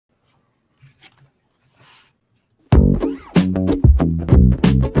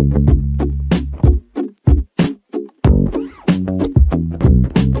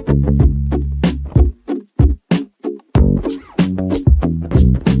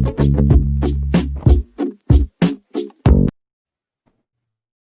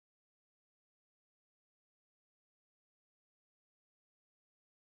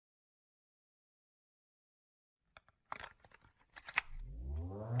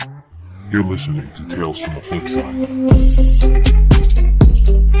You're listening to Tales from the Flip Side. Tales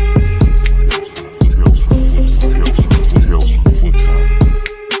from the Flip Side.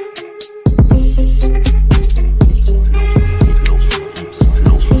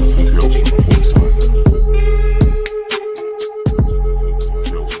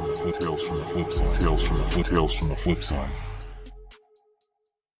 Tales from the Flip Side.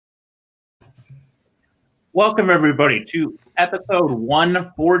 Welcome, everybody, to episode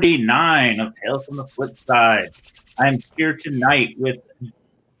 149 of Tales from the Flip Side. I'm here tonight with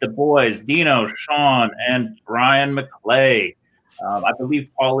the boys, Dino, Sean, and Brian McClay. I believe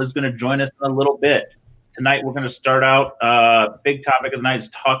Paul is going to join us in a little bit. Tonight, we're going to start out, big topic of the night is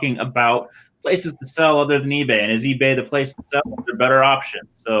talking about places to sell other than eBay. And is eBay the place to sell? Are there better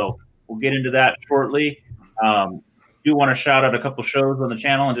options? So we'll get into that shortly. Do want to shout out a couple shows on the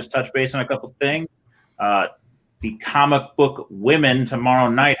channel and just touch base on a couple things. The Comic Book Women tomorrow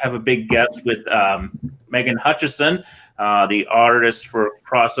night have a big guest with Megan Hutchison, the artist for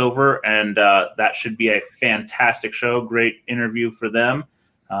Crossover, and that should be a fantastic show. Great interview for them.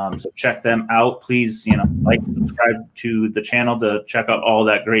 So check them out. Please, like, subscribe to the channel to check out all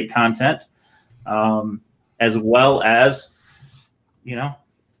that great content, as well as, a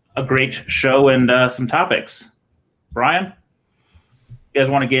great show and some topics. Brian, you guys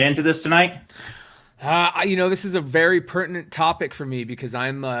want to get into this tonight? This is a very pertinent topic for me because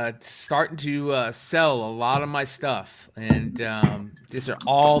I'm starting to sell a lot of my stuff. And these are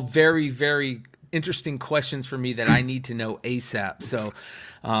all very, very interesting questions for me that I need to know ASAP. So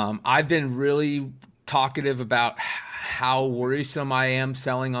I've been really talkative about how worrisome I am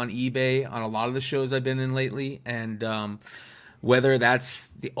selling on eBay on a lot of the shows I've been in lately. And whether that's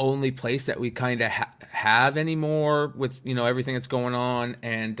the only place that we kind of have anymore with, everything that's going on.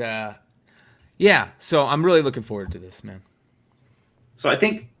 And yeah, so I'm really looking forward to this, man. So I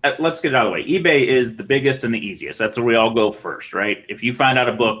think, let's get it out of the way. eBay is the biggest and the easiest. That's where we all go first, right? If you find out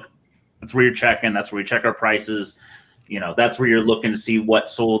a book, that's where you're checking. That's where we check our prices. That's where you're looking to see what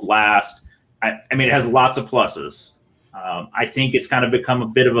sold last. I mean, it has lots of pluses. I think it's kind of become a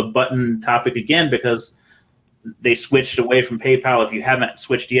bit of a button topic again because they switched away from PayPal. If you haven't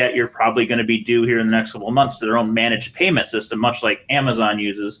switched yet, you're probably going to be due here in the next couple of months to their own managed payment system, much like Amazon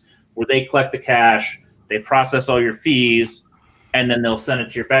uses, where they collect the cash, they process all your fees, and then they'll send it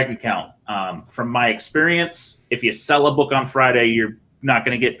to your bank account. From my experience, if you sell a book on Friday, you're not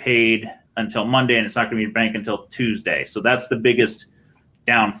going to get paid until Monday, and it's not going to be in your bank until Tuesday. So that's the biggest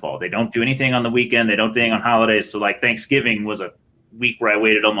downfall. They don't do anything on the weekend. They don't do anything on holidays. So like Thanksgiving was a week where I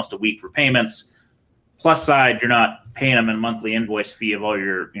waited almost a week for payments. Plus side, you're not paying them a monthly invoice fee of all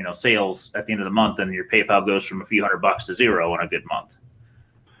your sales at the end of the month, and your PayPal goes from a few $100 to zero on a good month.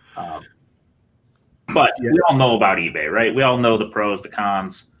 But we all know about eBay, right? We all know the pros, the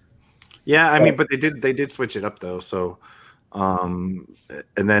cons. Yeah, I mean, but they did switch it up though. So, and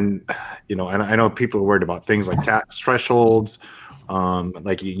then, and I know people are worried about things like tax thresholds.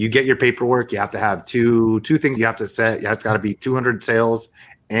 Like you get your paperwork, you have to have two things you have to set. You have to got to be 200 sales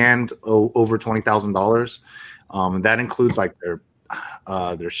and over $20,000. That includes like their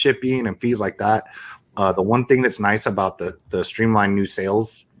shipping and fees like that. The one thing that's nice about the streamlined new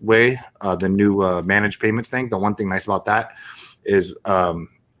sales way, the new managed payments thing, the one thing nice about that is when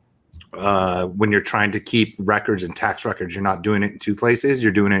you're trying to keep records and tax records, you're not doing it in two places,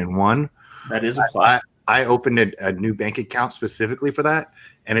 you're doing it in one. That is a plus. I opened a new bank account specifically for that,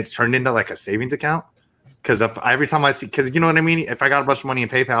 and it's turned into like a savings account. Because every time I see, because you know what I mean? If I got a bunch of money in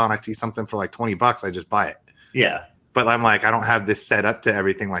PayPal and I see something for like $20, I just buy it. Yeah. But I'm like, I don't have this set up to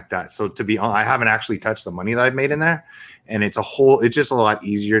everything like that. So to be honest, I haven't actually touched the money that I've made in there. And it's just a lot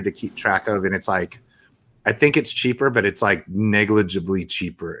easier to keep track of. And it's like, I think it's cheaper, but it's like negligibly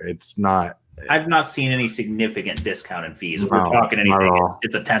cheaper. It's not. I've not seen any significant discount in fees. If we're talking anything,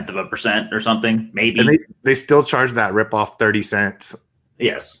 it's 0.1% or something, maybe. And they still charge that ripoff 30 cents.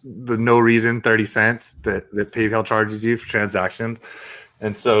 Yes. The no reason 30 cents that PayPal charges you for transactions.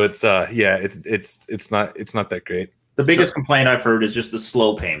 And so it's it's not that great. The biggest complaint I've heard is just the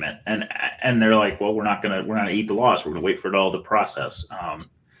slow payment, and they're like, well, we're not gonna eat the loss. We're gonna wait for it all to process.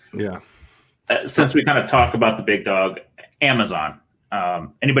 Since we kind of talk about the big dog, Amazon.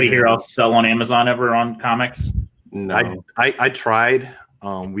 Anybody here else sell on Amazon ever on comics? No, I tried.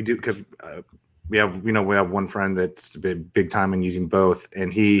 We do because we have one friend that's been big time in using both,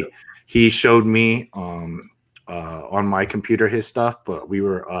 and he showed me on my computer his stuff, but we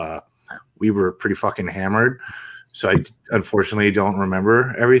were pretty fucking hammered. So I unfortunately don't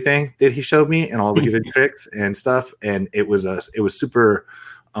remember everything that he showed me and all the good tricks and stuff. And it was super.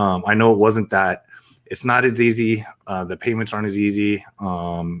 I know it wasn't that it's not as easy. The payments aren't as easy.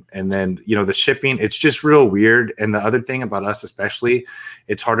 And then, the shipping, it's just real weird. And the other thing about us, especially,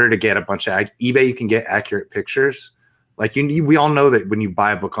 it's harder to get a bunch of eBay. You can get accurate pictures. Like we all know that when you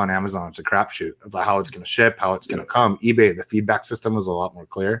buy a book on Amazon, it's a crapshoot about how it's going to ship, how it's going to come. eBay, the feedback system is a lot more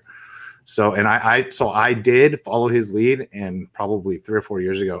clear. So, and I did follow his lead, and probably 3 or 4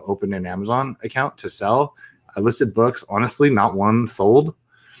 years ago, opened an Amazon account to sell. I listed books. Honestly, not one sold.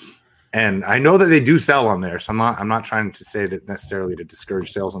 And I know that they do sell on there, so I'm not trying to say that necessarily to discourage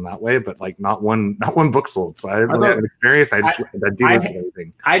sales in that way, but like not one book sold. So I didn't really have an experience. I delisted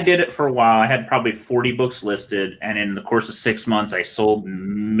everything. I did it for a while. I had probably 40 books listed, and in the course of 6 months, I sold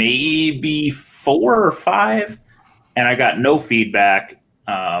maybe 4 or 5, and I got no feedback.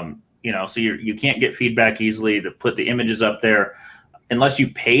 So you can't get feedback easily. To put the images up there, unless you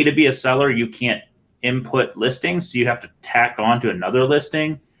pay to be a seller, you can't input listings. So you have to tack on to another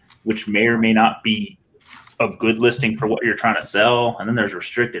listing, which may or may not be a good listing for what you're trying to sell. And then there's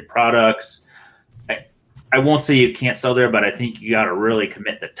restricted products. I won't say you can't sell there, but I think you got to really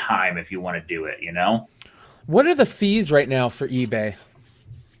commit the time if you want to do it, What are the fees right now for eBay?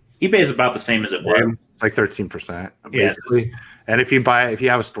 eBay is about the same as it was. It's like 13%, basically. Yeah. And if you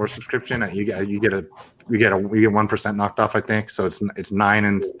have a store subscription, you get 1% knocked off, I think. So it's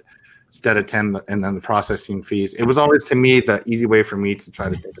 9 instead of 10, and then the processing fees. It was always, to me, the easy way for me to try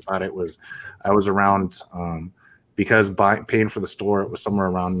to think about it was I was around, because paying for the store, it was somewhere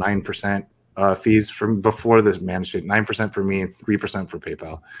around 9% fees from before this managed it, 9% for me and 3% for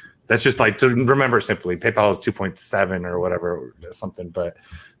PayPal. That's just like, to remember simply, PayPal is 2.7 or whatever, something, but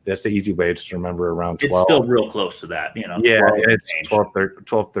that's the easy way to remember, around 12. It's still real close to that, Yeah, it's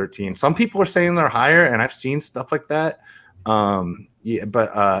 12, 13. Some people are saying they're higher, and I've seen stuff like that. Yeah, but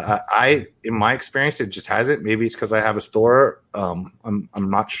I, in my experience, it just hasn't. Maybe it's because I have a store. I'm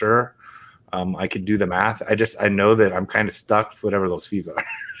not sure. I could do the math. I know that I'm kind of stuck with whatever those fees are.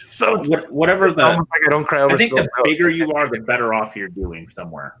 So whatever the, almost like I don't cry over. I think the bigger you are, the better off you're doing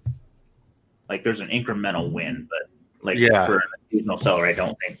somewhere. Like there's an incremental win, but for an occasional seller, I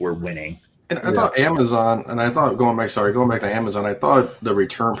don't think we're winning. And I thought Amazon, and I thought going back to Amazon, I thought the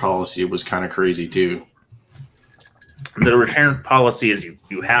return policy was kind of crazy too. The return policy is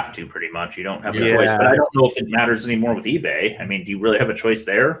you have to, pretty much. You don't have a choice. But I don't know if it matters anymore with eBay. I mean, do you really have a choice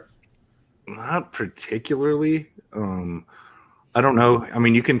there? Not particularly. I don't know. I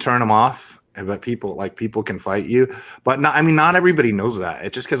mean, you can turn them off, but people can fight you. But not everybody knows that.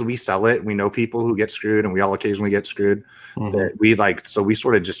 It's just because we sell it. We know people who get screwed, and we all occasionally get screwed. Mm-hmm. That we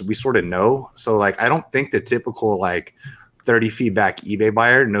sort of know. So I don't think the typical 30 feedback eBay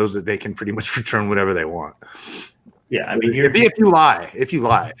buyer knows that they can pretty much return whatever they want. Yeah, I mean, if you lie,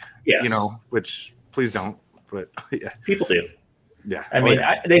 yes. Which please don't. But yeah, people do. Yeah, I mean,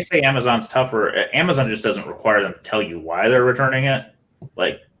 they say Amazon's tougher. Amazon just doesn't require them to tell you why they're returning it.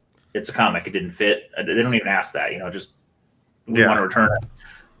 Like, it's a comic, it didn't fit. They don't even ask that. Just we want to return it.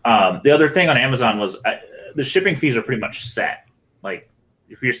 The other thing on Amazon was the shipping fees are pretty much set. Like,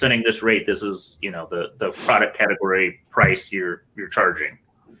 if you're sending this rate, this is the product category price you're charging.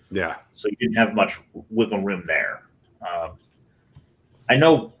 Yeah. So you didn't have much wiggle room there. I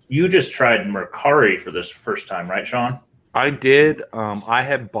know you just tried Mercari for this first time, right, Sean? I did. I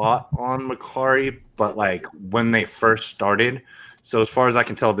had bought on Mercari, but when they first started. So as far as I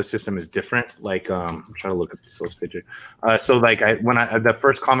can tell, the system is different. I'm trying to look at the sales picture. The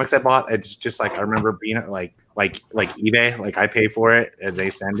first comics I bought, it's just I remember being like eBay. I pay for it and they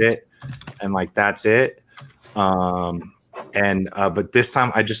send it, and that's it. But this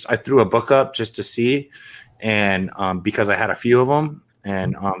time I threw a book up just to see, and because I had a few of them,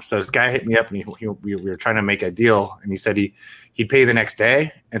 and so this guy hit me up, and we were trying to make a deal, and he said he'd pay the next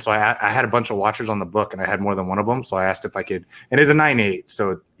day, and so I had a bunch of watchers on the book, and I had more than one of them, so I asked if I could, and it's a 9.8,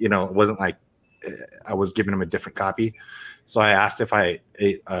 so it wasn't like I was giving him a different copy, so I asked if I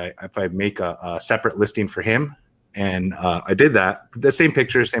make a separate listing for him, and I did that, the same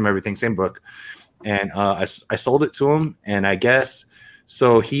picture, same everything, same book. And I sold it to him, and I guess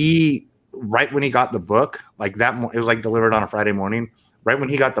so. He right when he got the book, it was delivered on a Friday morning. Right when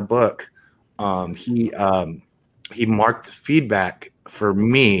he got the book, he marked feedback for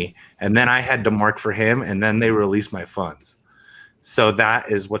me, and then I had to mark for him, and then they released my funds. So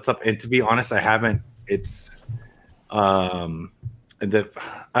that is what's up. And to be honest, I haven't. It's let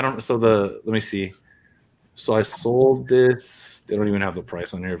me see. So I sold this. They don't even have the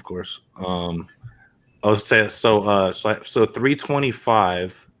price on here, of course. I'll say so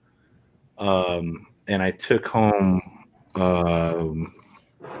 325, and I took home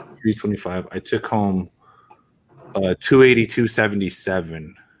 325. I took home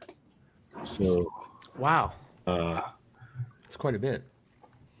 282.77. So Wow. It's quite a bit.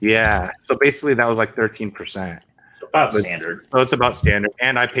 Yeah. So basically that was like 13%. About standard. So it's about standard.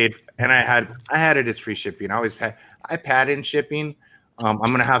 And I paid, and I had it as free shipping. I pad in shipping. I'm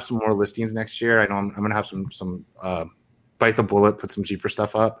going to have some more listings next year. I know I'm going to have some bite the bullet, put some cheaper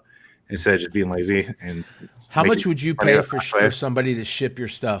stuff up instead of just being lazy. And how much would you pay for somebody to ship your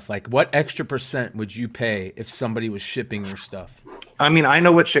stuff? Like what extra percent would you pay if somebody was shipping your stuff? I mean, I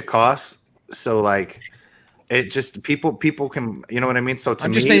know what shit costs. So like, it just people can, you know what I mean? So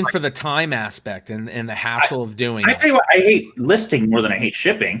I'm just saying for the time aspect and the hassle of doing it. I tell you what, I hate listing more than I hate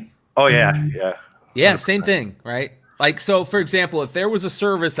shipping. Oh yeah. Yeah, same thing, right? Like, so for example, if there was a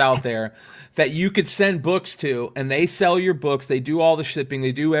service out there that you could send books to and they sell your books, they do all the shipping,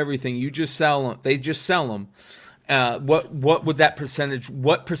 they do everything, you just sell them, they just sell them. What would that percentage,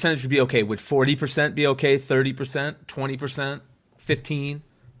 what percentage would be okay? Would 40% be okay? 30%, 20%, 15%?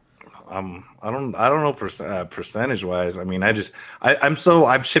 I don't know percentage wise. I mean,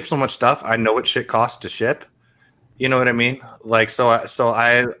 I've shipped so much stuff. I know what shit costs to ship. You know what I mean? Like, so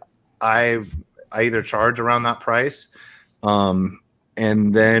I either charge around that price,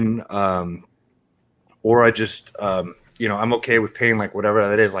 and then, or I just, I'm okay with paying like whatever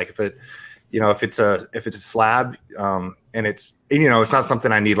that is. Like if it's a slab, and it's not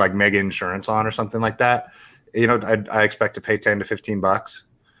something I need like mega insurance on or something like that. I expect to pay $10 to $15.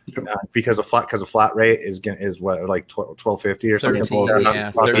 Because a flat rate is what, like $12.50 or something.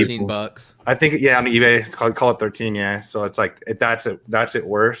 $13. I think on eBay call it 13. Yeah, so it's like that's at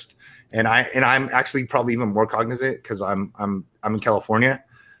worst. And I'm actually probably even more cognizant because I'm in California,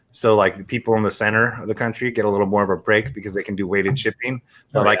 so like the people in the center of the country get a little more of a break because they can do weighted shipping.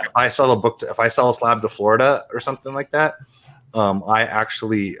 But if I sell a slab to Florida or something like that, I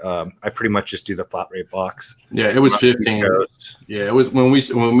actually I pretty much just do the flat rate box. Yeah, it was 15. Yeah, it was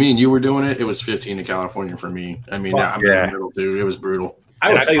when me and you were doing it. It was 15 in California for me. I mean, I'm in the middle too. It was brutal.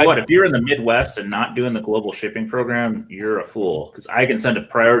 I will tell you what, if you're in the Midwest and not doing the global shipping program, you're a fool. Because I can send a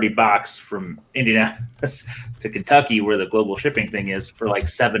priority box from Indianapolis to Kentucky, where the global shipping thing is, for like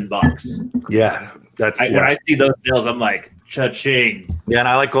 $7. Yeah, when I see those sales, I'm like, cha-ching. Yeah, and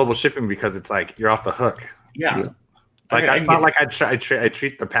I like global shipping because it's like you're off the hook. Yeah. Like it's not like I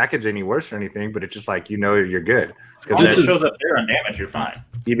treat the package any worse or anything, but it's just like you're good because it shows up there on damage, you're fine.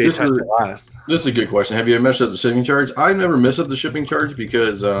 eBay tested last. This is a good question. Have you ever messed up the shipping charge? I never messed up the shipping charge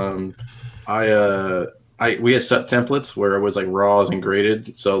because we had set templates where it was like raws and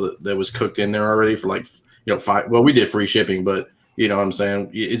graded, so that was cooked in there already for like 5. Well, we did free shipping, but you know what I'm saying.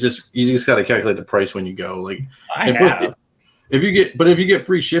 You just got to calculate the price when you go. Like if you get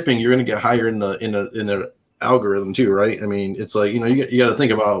free shipping, you're going to get higher in the algorithm too, right? I mean, it's like you got to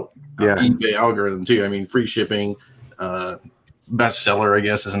think about eBay algorithm too. I mean, free shipping, bestseller, I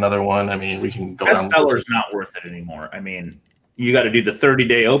guess, is another one. I mean, we can go down. Bestseller's not worth it anymore. I mean, you got to do the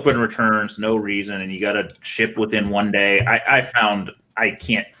 30-day open returns, no reason, and you got to ship within 1 day. I found I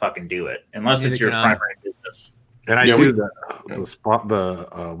can't fucking do it unless it's your primary business. And I do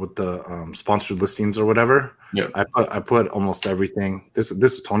with the sponsored listings or whatever. Yeah, I put almost everything. This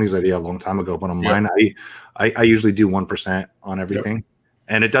was Tony's idea a long time ago, but on mine, I usually do 1% on everything,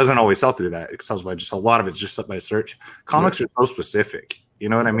 and it doesn't always sell through that. It sells by just a lot of it's just by search. Comics are so specific, you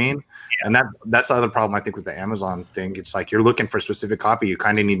know what I mean? Yeah. And that's the other problem I think with the Amazon thing. It's like you're looking for a specific copy. You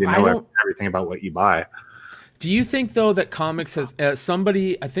kind of need to know everything about what you buy. Do you think, though, that comics has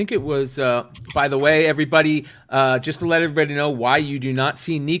somebody, I think it was, by the way, everybody, just to let everybody know why you do not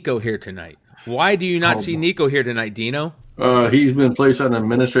see Nico here tonight. Why do you not see Nico here tonight, Dino? He's been placed on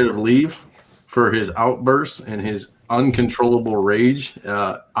administrative leave for his outbursts and his uncontrollable rage,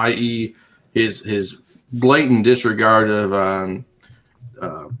 i.e. his blatant disregard of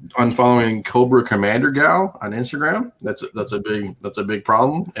unfollowing Cobra Commander Gal on Instagram. That's a big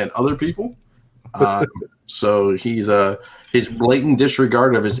problem, and other people. So he's his blatant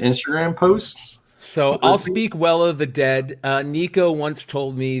disregard of his Instagram posts. So I'll speak well of the dead. Nico once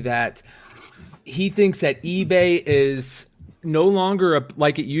told me that he thinks that eBay is no longer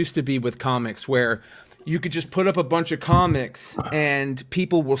like it used to be with comics, where you could just put up a bunch of comics and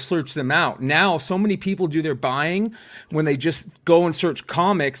people will search them out. Now, so many people do their buying when they just go and search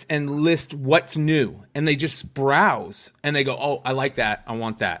comics and list what's new, and they just browse and they go, "Oh, I like that. I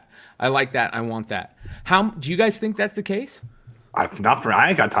want that. I like that. I want that." How do you guys think that's the case? I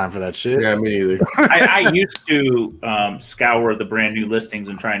ain't got time for that shit. Yeah, me neither. I used to scour the brand new listings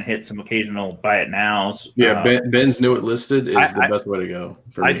and try and hit some occasional buy it nows. Yeah, Ben's new it listed is the best way to go.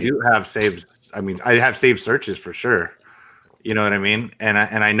 I do have saved. I mean, I have saved searches for sure. You know what I mean? And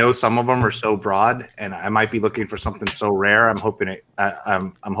I know some of them are so broad, and I might be looking for something so rare. I'm hoping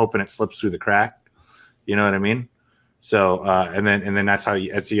it slips through the crack. You know what I mean? So and then that's how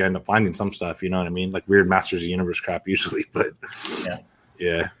you end up finding some stuff. You know what I mean? Like weird Masters of the Universe crap usually, but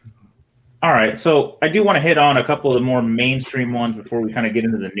yeah. All right, so I do want to hit on a couple of the more mainstream ones before we kind of get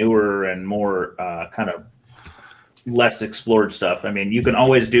into the newer and more kind of less explored stuff. I mean, you can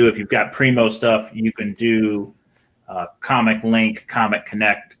always do, if you've got Primo stuff, you can do Comic Link, Comic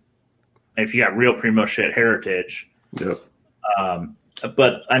Connect. If you got real Primo shit, Heritage. Yep.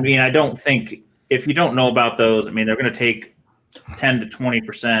 But I mean, I don't think, if you don't know about those, I mean, they're going to take 10 to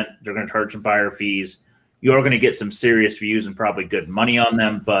 20%. They're going to charge some buyer fees. You're going to get some serious views and probably good money on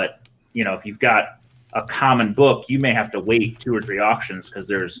them. But, you know, if you've got a common book, you may have to wait 2 or 3 auctions because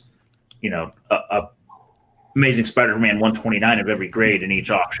there's, you know, a Amazing Spider-Man 129 of every grade in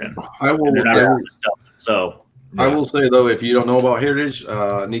each auction. I will say, though, if you don't know about Heritage,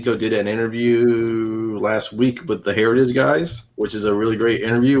 Nico did an interview last week with the Heritage guys, which is a really great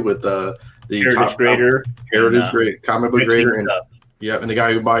interview with the Heritage top grader, comic book grader, and and the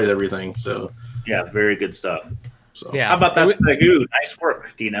guy who buys everything. So yeah, very good stuff. So Yeah. how about that, Stagoo? Nice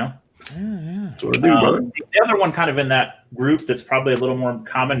work, Dino. that's what I do, brother. The other one kind of in that group that's probably a little more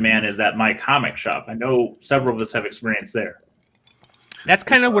common, man, is that My Comic Shop. I know several of us have experience there. That's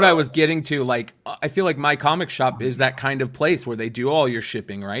kind of what I was getting to. Like, I feel like My Comic Shop is that kind of place where they do all your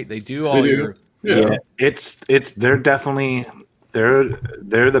shipping, right? They do all your. Yeah. They're definitely they're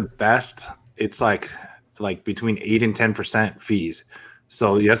the best. It's like between 8 and 10% fees.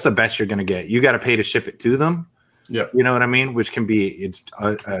 So that's the best you're going to get. You got to pay to ship it to them. Yeah. You know what I mean? Which can be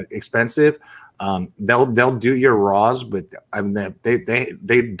expensive. They'll do your raws, but I mean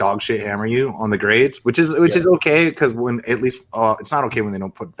they dog shit hammer you on the grades, which is okay because when at least it's not okay when they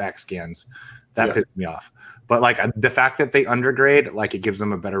don't put back scans. That pisses me off. But like the fact that they undergrade, like it gives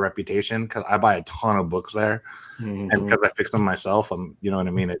them a better reputation because I buy a ton of books there, and because I fix them myself, you know what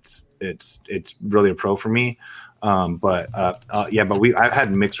I mean. It's really a pro for me. But I've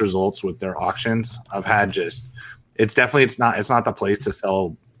had mixed results with their auctions. I've had it's not the place to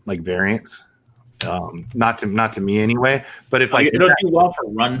sell like variants. Not to me anyway. But if like you don't do well for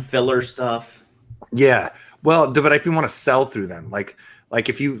run filler stuff. Yeah. Well, but if you want to sell through them, like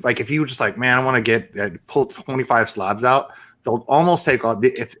if you just like, man, I want to pull 25 slabs out, they'll almost take all.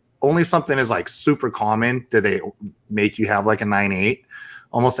 If only something is like super common, do they make you have like a 9.8?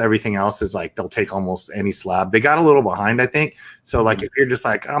 Almost everything else is like they'll take almost any slab. They got a little behind, I think. So like if you're just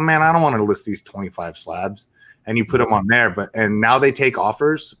like, oh man, I don't want to list these 25 slabs, and you put them on there, and now they take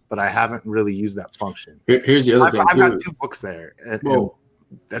offers, but I haven't really used that function. Here's the other thing. I've got 2 books there, and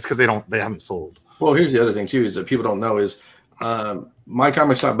that's because they haven't sold. Well, here's the other thing too is that people don't know is My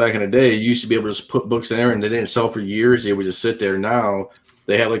Comic Shop back in the day used to be able to just put books in there and they didn't sell for years. They would just sit there. Now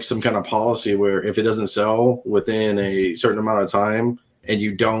they have like some kind of policy where if it doesn't sell within a certain amount of time and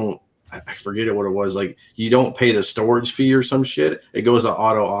you don't, I forget what it was, like you don't pay the storage fee or some shit, it goes to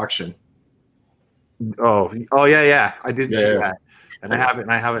auto auction. Oh yeah. I did see that. And I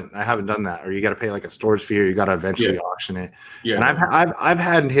haven't done that. Or you got to pay like a storage fee, or you got to eventually auction it. Yeah. And I've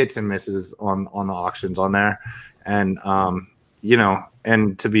had hits and misses on the auctions on there, and you know,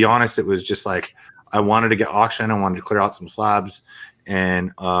 and to be honest, it was just like I wanted to get auction. I wanted to clear out some slabs,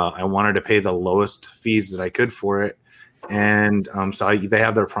 and I wanted to pay the lowest fees that I could for it. And so they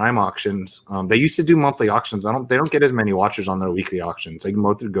have their prime auctions. They used to do monthly auctions. They don't get as many watchers on their weekly auctions. They can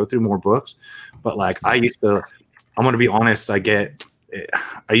go through more books, but like I'm going to be honest.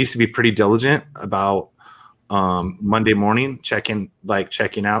 I used to be pretty diligent about Monday morning checking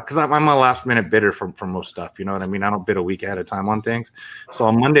out because I'm a last minute bidder for most stuff. You know what I mean? I don't bid a week ahead of time on things. So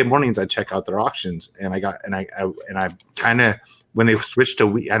on Monday mornings I check out their auctions, and I kind of, when they switched to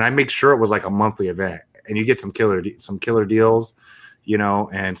week, and I make sure it was like a monthly event, and you get some killer deals, you know,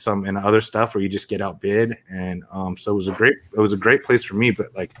 and other stuff where you just get outbid. And so it was a great place for me.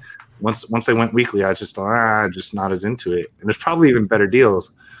 But like once they went weekly, I was just just not as into it. And there's probably even better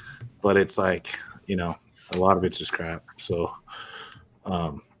deals, but it's like, you know, a lot of it's just crap. So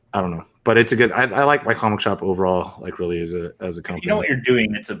I don't know, but it's a good. I like My Comic Shop overall. Like really as a company. If you know what you're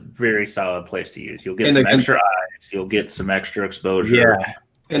doing, it's a very solid place to use. You'll get some extra eyes. You'll get some extra exposure. Yeah.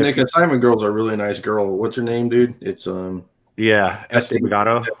 And the consignment girl's a really nice girl. What's her name, dude? It's Esther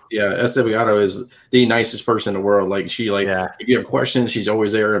Bigato. Yeah, Esther Bigato is the nicest person in the world. Like if you have questions, she's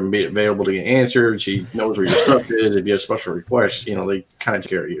always there and be available to get answered. She knows where your stuff is. If you have special requests, you know, they kind of take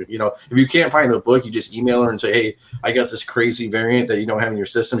care of you. You know, if you can't find a book, you just email her and say, "Hey, I got this crazy variant that you don't have in your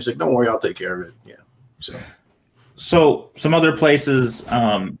system." She's like, "Don't worry, I'll take care of it." Yeah. So some other places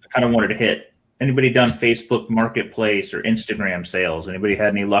I kind of wanted to hit. Anybody done Facebook Marketplace or Instagram sales? Anybody had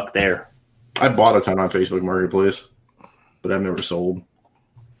any luck there? I bought a ton on Facebook Marketplace, but I've never sold.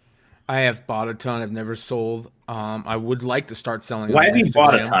 I have bought a ton. I've never sold. I would like to start selling. Why on have you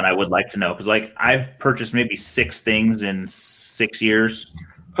bought a Instagram. ton? I would like to know, because like I've purchased maybe 6 things in 6 years.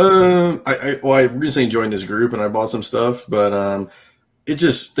 I recently joined this group and I bought some stuff, but it's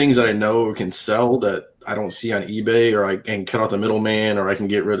just things that I know can sell that I don't see on eBay, or I can cut out the middleman, or I can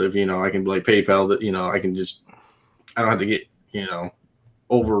get rid of, I can like PayPal that, I don't have to get,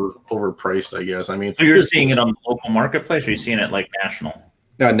 overpriced, I guess. I mean, So you're seeing it on the local marketplace, or are you seeing it like national?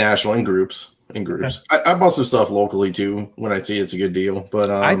 national in groups. Okay. I bought some stuff locally too when I see it's a good deal, but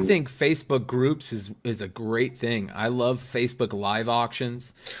I think Facebook groups is a great thing. I love Facebook live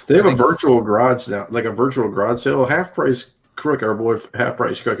auctions. they have a virtual garage now, like a virtual garage sale. Half Price Crook, our boy Half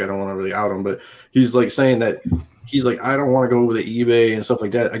Price Crook, I don't want to really out him, but he's like saying that he's like, I don't want to go with the eBay and stuff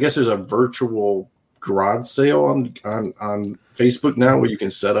like that. I guess there's a virtual garage sale on Facebook now where you can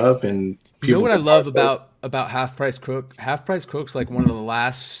set up and You know what I can love buy stuff. about Half Price Crook? Half Price Crook's like one of the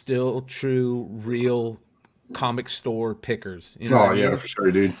last still true real comic store pickers. You know what I mean? For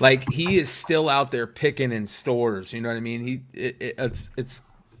sure, dude. Like he is still out there picking in stores. You know what I mean? It's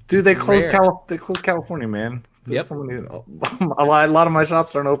Dude, they closed rare. They closed California, man. There's Yep. so many, a lot of my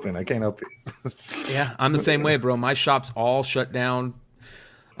shops aren't open. I can't help it. Yeah, I'm the same way, bro. My shop's all shut down.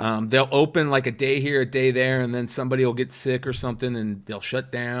 They'll open like a day here, a day there, and then somebody will get sick or something, and they'll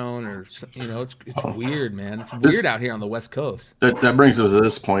shut down. Or it's weird, man. It's weird out here on the West Coast. That brings us to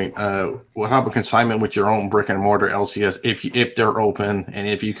this point. What about consignment with your own brick and mortar LCS if they're open and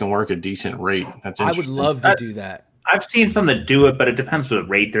if you can work a decent rate? That's I would interesting. love to do that. I've seen some that do it, but it depends what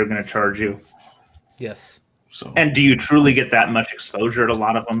rate they're going to charge you. Yes. So And do you truly get that much exposure to a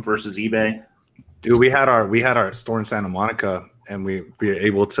lot of them versus eBay? Dude, we had our store in Santa Monica, and we were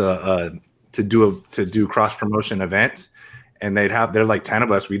able to do cross promotion events, and they're like 10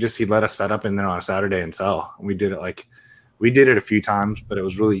 of us. He'd let us set up in there on a Saturday and sell. And we did it a few times, but it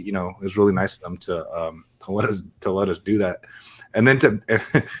was really nice of them to let us do that. And then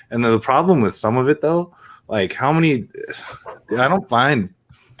and the problem with some of it though, like how many, I don't find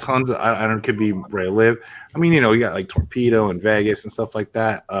tons of, I don't, it could be where I live. I mean, you got like Torpedo and Vegas and stuff like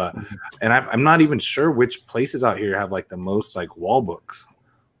that. And I'm not even sure which places out here have like the most like wall books.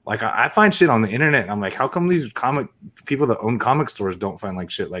 Like I find shit on the internet and I'm like, how come these comic people that own comic stores don't find like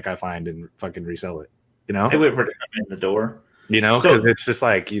shit like I find and fucking resell it? They wait for it to come in the door. Because So- it's just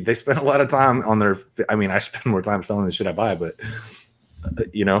like they spend a lot of time on their. I mean, I spend more time selling the shit I buy, but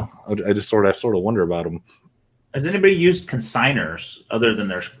I just sort of wonder about them. Has anybody used consigners other than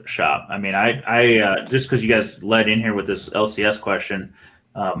their shop? I mean, I just because you guys led in here with this LCS question,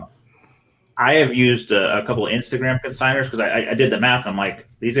 I have used a couple of Instagram consigners because I did the math. I'm like,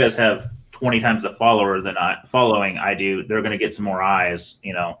 these guys have 20 times the following I do. They're going to get some more eyes.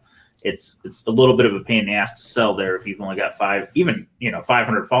 It's a little bit of a pain in the ass to sell there if you've only got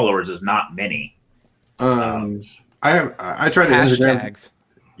 500 followers is not many. I tried to Instagram. Hashtags.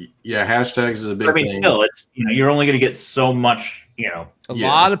 Yeah, hashtags is a big I mean, thing. still, it's you're only going to get so much. A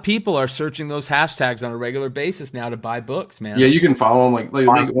lot of people are searching those hashtags on a regular basis now to buy books, man. Yeah, you can follow them like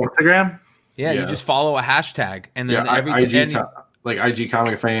On Instagram. Yeah, Yeah. you just follow a hashtag, and then IG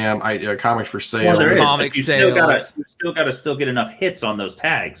Comic Fam, Comics for Sale. Well, there is, but Comic you still sales. gotta get enough hits on those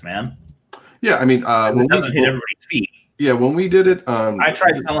tags, man. Yeah, I mean, It doesn't hit everybody's feet. when we did it, I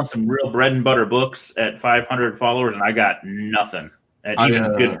tried selling some real bread and butter books at 500 followers, and I got nothing at even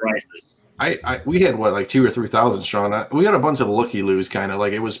good prices. we had like 2,000 or 3,000, Sean. We had a bunch of looky loos, kind of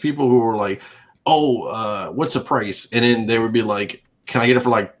like it was people who were like, "Oh, what's the price?" And then they would be like, "Can I get it for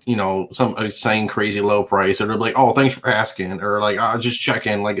like some insane crazy low price?" Or they're like, "Oh, thanks for asking," or like, "I'll just check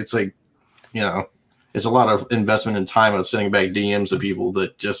in." Like it's like, it's a lot of investment and time of sending back DMs to people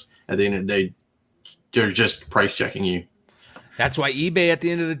that just at the end of the day, they're just price checking you. That's why eBay at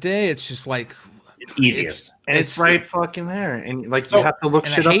the end of the day, it's just like It's easiest. And it's right fucking there. And like you Oh, have to look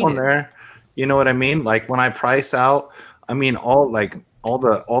and I shit up hate on it. there. You know what I mean? Like when I price out, I mean all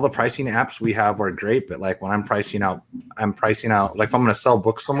the pricing apps we have are great, but like when I'm pricing out like if I'm gonna sell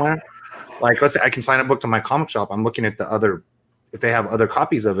books somewhere, like let's say I can sign a book to my comic shop, I'm looking at if they have other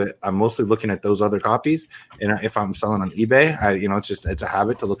copies of it, I'm mostly looking at those other copies. And if I'm selling on eBay, it's a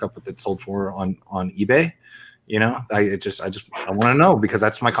habit to look up what it's sold for on eBay. I want to know because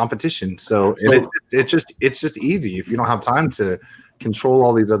that's my competition. So it's just easy if you don't have time to control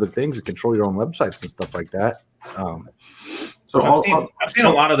all these other things and control your own websites and stuff like that. I've seen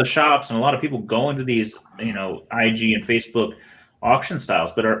a lot of the shops and a lot of people go into these, IG and Facebook auction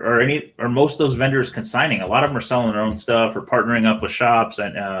styles, but are most of those vendors consigning? A lot of them are selling their own stuff or partnering up with shops.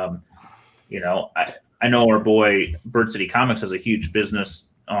 And, I know our boy Bird City Comics has a huge business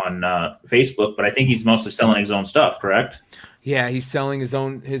on Facebook, but I think he's mostly selling his own stuff, correct? Yeah, he's selling his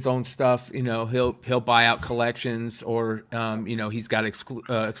own stuff. You know, he'll buy out collections, or you know, he's got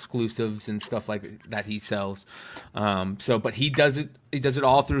exclusives and stuff like that he sells. But he does it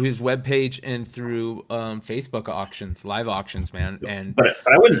all through his webpage and through Facebook auctions, live auctions, man. And but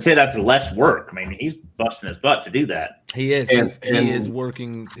I wouldn't say that's less work. I mean, he's busting his butt to do that. He is. He is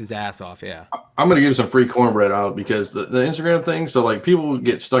working his ass off. Yeah. I'm gonna give some free cornbread out because the Instagram thing. So like people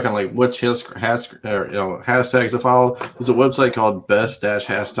get stuck on like what's hashtags to follow. There's a website called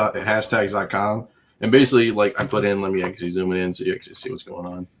best-hashtags.com, and basically like I put in. Let me actually zoom in so you actually see what's going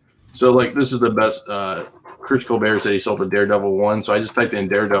on. So like this is the best. Chris Colbert said he sold a Daredevil 1. So I just typed in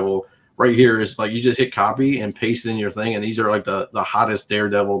Daredevil. Right here is like you just hit copy and paste in your thing, and these are like the hottest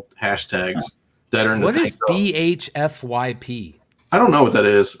Daredevil hashtags that are in the What is BHFYP? I don't know what that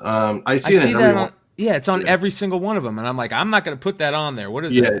is. I see it in every one. Yeah, it's on every single one of them, and I'm like, I'm not going to put that on there. What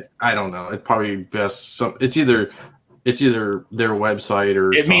is it? Yeah, I don't know. It's probably best. It's either their website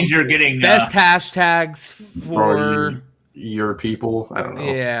or it means you're getting best hashtags for your people. I don't know.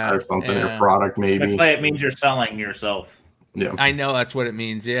 Yeah, or something. Your product maybe. It means you're selling yourself. Yeah, I know that's what it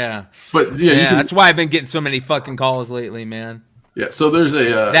means. Yeah, but that's why I've been getting so many fucking calls lately, man. Yeah, so there's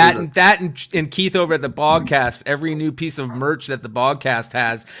a and Keith over at the Bogcast. Every new piece of merch that the Bogcast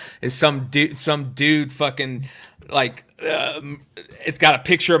has is some dude fucking like it's got a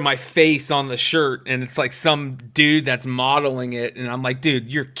picture of my face on the shirt, and it's like some dude that's modeling it, and I'm like, dude,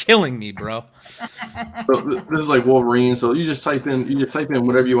 you're killing me, bro. So this is like Wolverine. So you just type in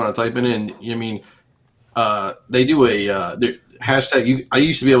whatever you want to type in. I mean, they do a hashtag. I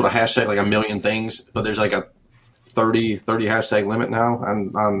used to be able to hashtag like a million things, but there's like a 30 hashtag limit now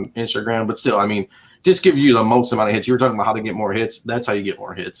on Instagram. But still, I mean, just give you the most amount of hits. You were talking about how to get more hits. That's how you get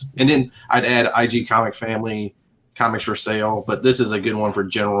more hits. And then I'd add IG Comic Family, comics for sale. But this is a good one for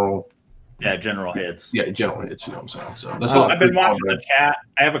general. Yeah, general hits. Yeah, general hits. You know what I'm saying? So I've been watching the chat.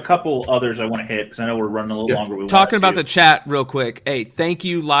 I have a couple others I want to hit because I know we're running a little longer. Talking about the chat real quick. Hey, thank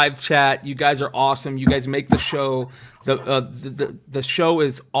you, live chat. You guys are awesome. You guys make the show. The show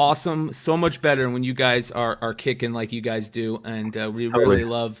is awesome. So much better when you guys are kicking like you guys do, and we really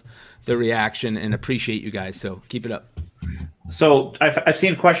love the reaction and appreciate you guys. So keep it up. So I've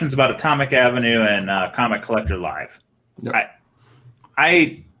seen questions about Atomic Avenue and Comic Collector Live. Yep.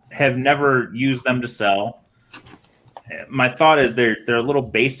 I have never used them to sell. My thought is they're a little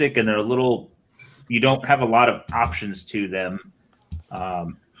basic and you don't have a lot of options to them.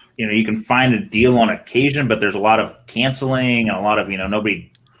 You can find a deal on occasion, but there's a lot of canceling and a lot of, nobody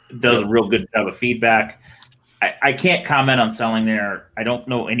does a real good job of feedback. I can't comment on selling there. I don't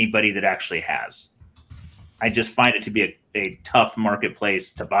know anybody that actually has. I just find it to be a tough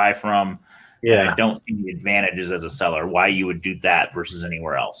marketplace to buy from. Yeah, I don't see the advantages as a seller. Why you would do that versus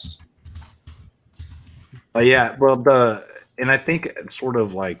anywhere else? Yeah, well, and I think it's sort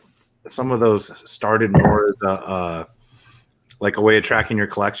of like some of those started more as like a way of tracking your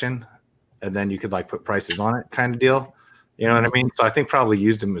collection, and then you could like put prices on it, kind of deal. You know what I mean? So I think probably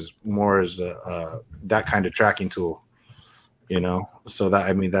used them as more as that kind of tracking tool. So that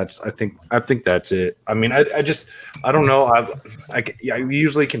I think that's it. I mean, I don't know. I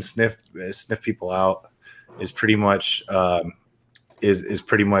usually can sniff people out. Is pretty much is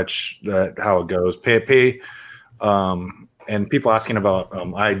pretty much how it goes. Pay. And people asking about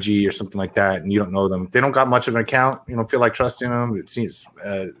IG or something like that, and you don't know them. If they don't got much of an account. You don't feel like trusting them. It seems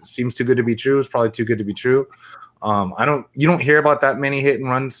too good to be true. It's probably too good to be true. You don't hear about that many hit and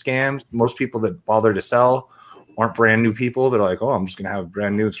run scams. Most people that bother to sell aren't brand new people. They're like, oh, I'm just gonna have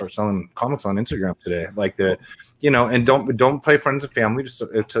brand new and start selling comics on Instagram today. Like and don't play friends and family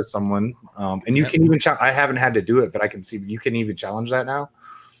to someone. And you can even I haven't had to do it, but I can see you can even challenge that now,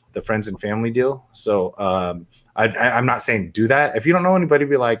 the friends and family deal. So I'm not saying do that. If you don't know anybody,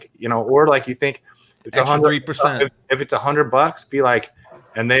 be like, or like you think it's 100%. If it's $100, be like,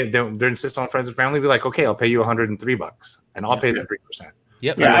 and they insist on friends and family, be like, okay, I'll pay you $103, and I'll pay the 3%.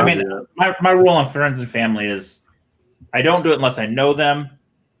 Yep. Yeah, I mean, my rule on friends and family is I don't do it unless I know them,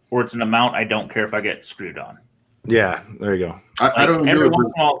 or it's an amount I don't care if I get screwed on. Yeah, there you go. I don't every once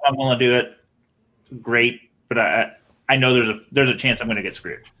in a while, if I'm willing to do it, great. But I know there's a chance I'm going to get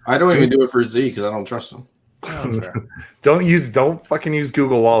screwed. I don't even do it for Z because I don't trust him. Don't fucking use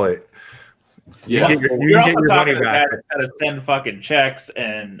Google Wallet. Yeah, you get your money back. Gotta send fucking checks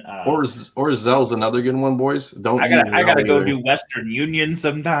and or Zelle's another good one, boys. I gotta go do Western Union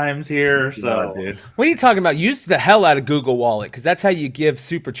sometimes here. So, dude. What are you talking about? Use the hell out of Google Wallet because that's how you give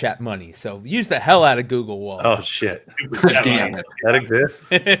Super Chat money. So use the hell out of Google Wallet. Oh shit! Damn it, that exists.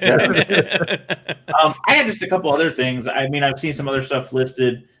 I had just a couple other things. I mean, I've seen some other stuff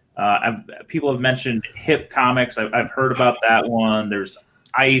listed. People have mentioned Hip Comics. I've heard about that one. There's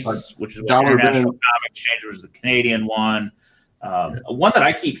ICE, which is Dollar International Bin. Comic Exchange, which is the Canadian one. One that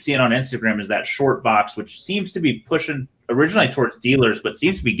I keep seeing on Instagram is that Short Box, which seems to be pushing originally towards dealers, but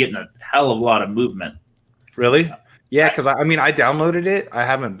seems to be getting a hell of a lot of movement. Really? Yeah, because I mean, I downloaded it. I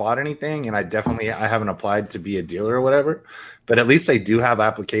haven't bought anything, and I haven't applied to be a dealer or whatever. But at least they do have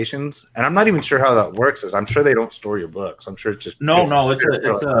applications, and I'm not even sure how that works. I'm sure they don't store your books. I'm sure it's just No.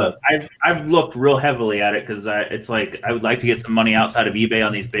 I've looked real heavily at it because it's like I would like to get some money outside of eBay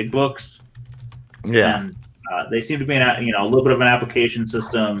on these big books. Yeah, and they seem to be a little bit of an application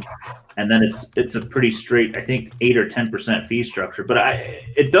system, and then it's a pretty straight, I think 8 or 10% fee structure. But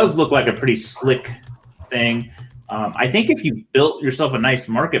it does look like a pretty slick thing. I think if you built yourself a nice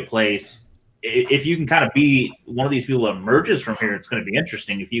marketplace, if you can kind of be one of these people that emerges from here, it's going to be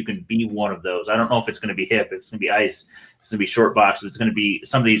interesting. If you can be one of those, I don't know if it's going to be Hip, if it's going to be ICE, if it's going to be Short Box, if it's going to be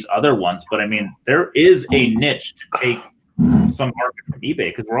some of these other ones. But I mean, there is a niche to take some market from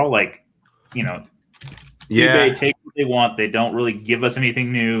eBay because we're all like, eBay take what they want. They don't really give us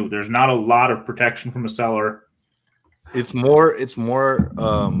anything new. There's not a lot of protection from a seller. It's more.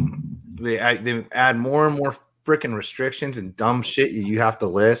 They add more and more freaking restrictions and dumb shit you have to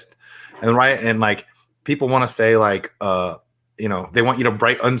list, and like people want to say like they want you to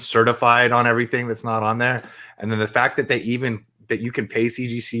write uncertified on everything that's not on there, and then the fact that that you can pay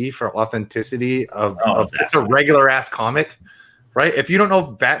CGC for authenticity of it's a regular ass comic, right? If you don't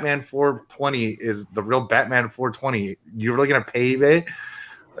know if Batman 420 is the real Batman 420, you're really gonna pay eBay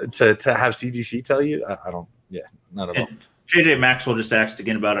to have CGC tell you? I don't. Yeah, not at all. JJ Maxwell just asked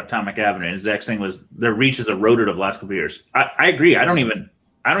again about Atomic Avenue. His next thing was their reach has eroded over the last couple of years. I agree. I don't even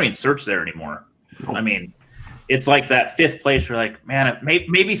search there anymore. I mean, it's like that fifth place. You're like, man,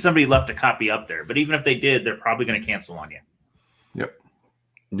 maybe somebody left a copy up there. But even if they did, they're probably going to cancel on you. Yep.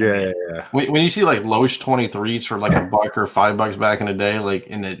 Yeah. When you see like Loesch 23s for like $1 or $5 back in the day, like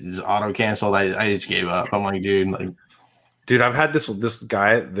and it's auto canceled, I just gave up. I'm like, dude, I've had this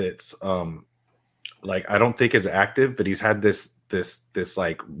guy that's like I don't think is active, but he's had this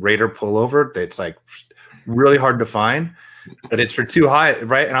like Raider pullover that's like really hard to find, but it's for too high,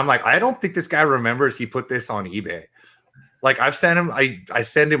 right? And I'm like, I don't think this guy remembers he put this on eBay. Like I've sent him, I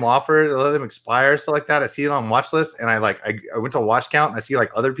send him offers, let him expire, stuff like that. I see it on watch list, and I went to watch count, and I see like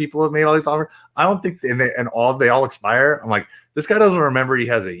other people have made all these offers. I don't think they all expire. I'm like, this guy doesn't remember he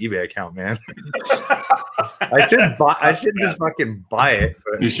has an eBay account, man. I should just fucking buy it.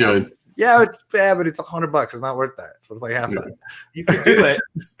 But, you should. Yeah, it's bad, but it's $100. It's not worth that. So it's like half that. You can do it.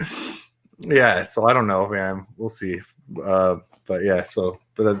 Yeah, so I don't know, man. We'll see. But yeah,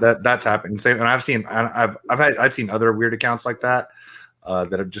 that's happened. Same, and I've seen other weird accounts like that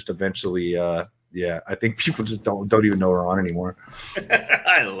that have just eventually. I think people just don't even know we're on anymore.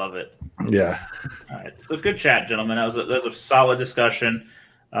 I love it. Yeah. All right, so good chat, gentlemen. That was a solid discussion.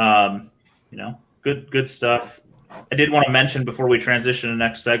 Good stuff. I did want to mention before we transition to the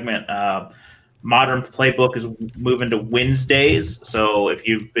next segment, Modern Playbook is moving to Wednesdays. So if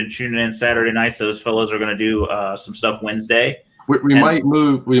you've been tuning in Saturday nights, those fellows are going to do some stuff Wednesday. We might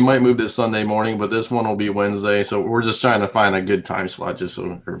move this Sunday morning, but this one will be Wednesday. So we're just trying to find a good time slot just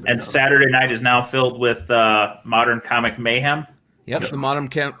so everybody knows. Saturday night is now filled with Modern Comic Mayhem. Yep, the Modern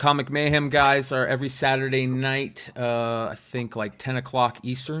Comic Mayhem guys are every Saturday night, I think like 10 o'clock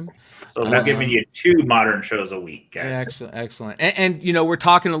Eastern. So we're giving you 2 modern shows a week, guys. Excellent. And we're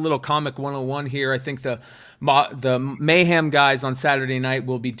talking a little Comic 101 here. I think the Mayhem guys on Saturday night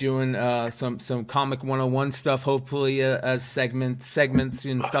will be doing some Comic 101 stuff, hopefully as segments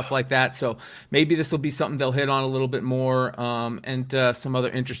and stuff like that. So maybe this will be something they'll hit on a little bit more and some other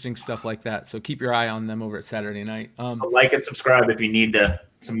interesting stuff like that. So keep your eye on them over at Saturday night. Like and subscribe if you need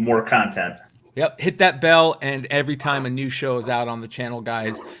some more content. Yep, hit that bell, and every time a new show is out on the channel,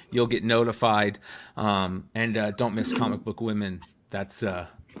 guys, you'll get notified. And don't miss Comic Book Women. That's the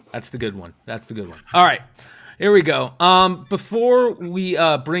good one. All right, here we go. Before we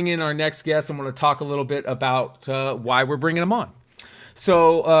bring in our next guest, I'm going to talk a little bit about why we're bringing them on.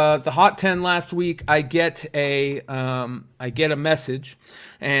 So the Hot 10 last week, I get a message,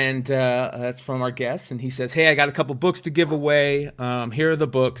 and that's from our guest, and he says, "Hey, I got a couple books to give away. Here are the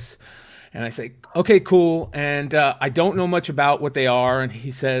books." And I say, "Okay, cool." And I don't know much about what they are. And I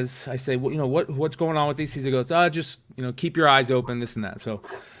say, "Well, what's going on with these?" He goes, "Just keep your eyes open, this and that." So,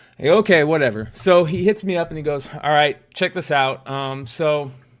 I go, okay, whatever. So he hits me up and he goes, "All right, check this out.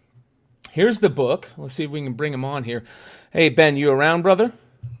 So here's the book. Let's see if we can bring him on here. Hey, Ben, you around, brother?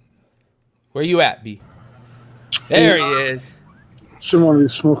 Where you at, B?" There he is. Shouldn't want to be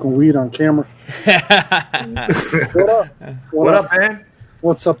smoking weed on camera. What up? What up, man?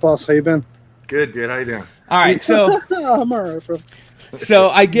 What's up, boss? How you been? Good, dude. How you doing? All right, so I'm all right, bro. so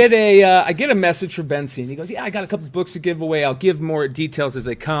I get a message from Ben C. And he goes, "Yeah, I got a couple books to give away. I'll give more details as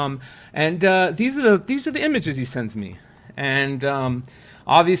they come." And these are the images he sends me. And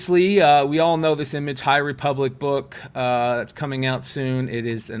obviously, we all know this image, High Republic book that's coming out soon. It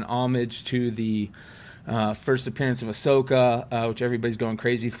is an homage to the first appearance of Ahsoka, which everybody's going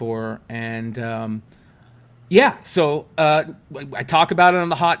crazy for. And yeah, so I talk about it on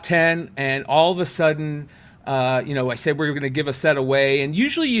the Hot 10, and all of a sudden, I said we're going to give a set away, and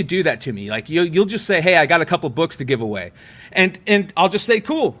usually you do that to me. Like you'll just say, "Hey, I got a couple books to give away," and I'll just say,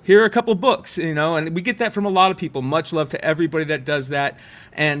 "Cool, here are a couple books," and we get that from a lot of people. Much love to everybody that does that,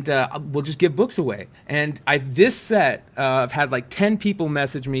 and we'll just give books away. And this set, I've had like 10 people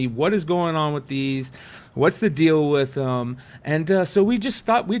message me, "What is going on with these? What's the deal with them?" And so we just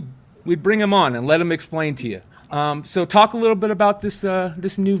thought we'd bring them on and let them explain to you. So talk a little bit about this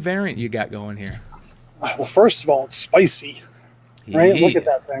new variant you got going here. Well, first of all, it's spicy, right? Yeah. Look at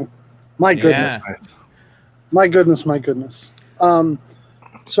that thing. My goodness. Yeah. My goodness.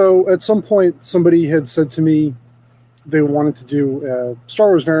 So at some point, somebody had said to me they wanted to do a Star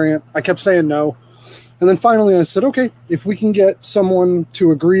Wars variant. I kept saying no. And then finally I said, okay, if we can get someone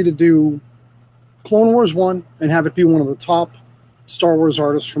to agree to do Clone Wars 1 and have it be one of the top Star Wars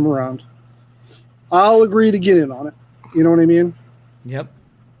artists from around, I'll agree to get in on it. You know what I mean? Yep.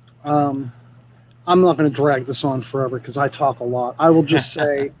 I'm not going to drag this on forever because I talk a lot. I will just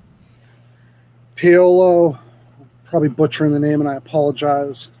say Paolo, probably butchering the name and I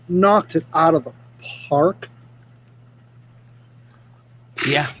apologize, knocked it out of the park.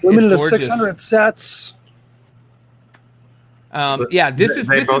 Yeah. Limited to it's gorgeous. 600 sets. They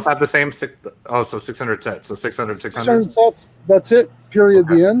both have the same 600 sets. So 600. 600 sets. That's it. Period.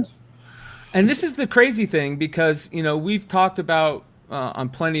 Okay. The end. And this is the crazy thing because, we've talked about on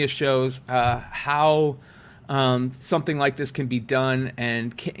plenty of shows how something like this can be done,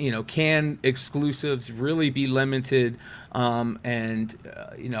 and can exclusives really be limited, and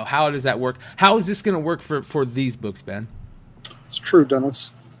how does that work? How is this going to work for these books, Ben? It's true,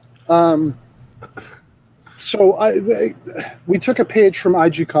 Dennis. So we took a page from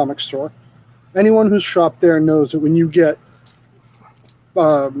IG Comics Store. Anyone who's shopped there knows that when you get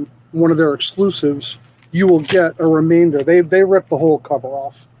one of their exclusives, you will get a remainder. They rip the whole cover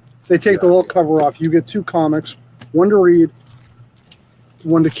off. They take the whole cover off. You get 2 comics, one to read,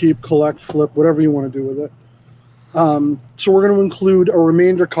 one to keep, collect, flip, whatever you want to do with it. So we're going to include a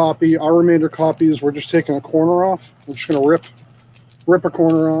remainder copy. Our remainder copies, we're just taking a corner off. We're just going to rip a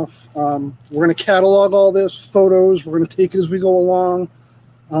corner off. We're going to catalog all this, photos. We're going to take it as we go along.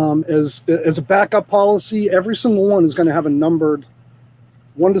 As a backup policy, every single one is going to have a numbered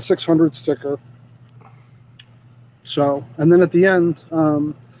 1 to 600 sticker. So, and then at the end,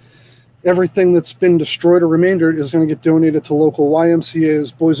 everything that's been destroyed or remaindered is going to get donated to local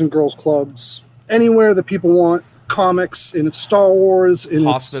YMCAs, Boys and Girls Clubs, anywhere that people want comics, in its Star Wars, in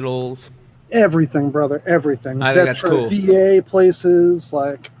hospitals, everything, brother, everything. I think that's cool. VA places,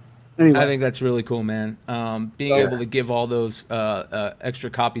 anyway. I think that's really cool, man. Being able to give all those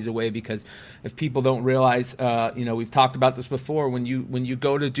extra copies away, because if people don't realize, we've talked about this before. When you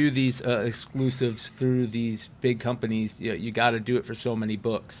go to do these exclusives through these big companies, you got to do it for so many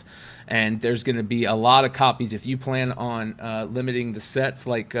books, and there's going to be a lot of copies. If you plan on limiting the sets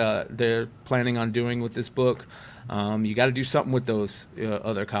like they're planning on doing with this book, you got to do something with those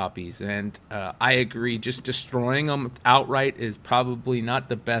other copies. And I agree, just destroying them outright is probably not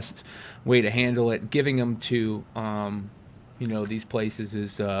the best way to handle it. Giving them to these places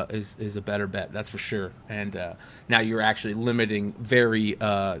is a better bet, that's for sure. And now you're actually limiting very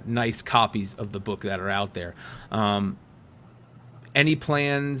nice copies of the book that are out there. Any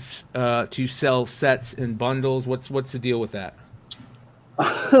plans to sell sets in bundles? What's the deal with that?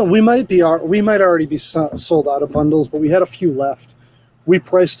 We might already be sold out of bundles, but we had a few left. We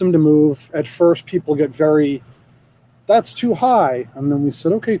priced them to move. At first, people get that's too high, and then we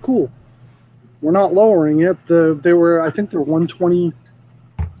said, okay, cool. We're not lowering it. I think they're 120,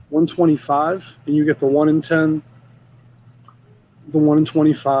 125, and you get the 1 in 10, the 1 in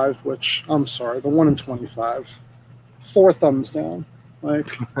 25. Which I'm sorry, the 1 in 25. 4 thumbs down.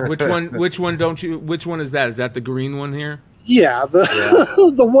 Which one don't you? Which one is that? Is that the green one here? Yeah,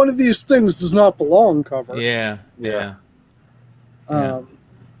 the one of these things does not belong cover. Yeah. Well,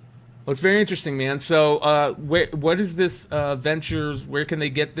 it's very interesting, man. So, what is this Ventures? Where can they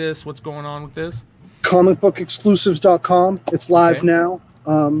get this? What's going on with this? Comicbookexclusives.com. It's live now.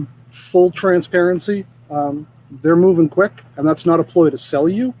 Full transparency. They're moving quick, and that's not a ploy to sell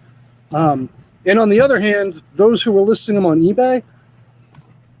you. And on the other hand, those who are listing them on eBay,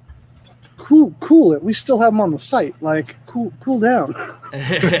 cool it. We still have them on the site. Like, cool down.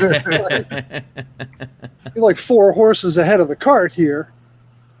 You're like 4 horses ahead of the cart here.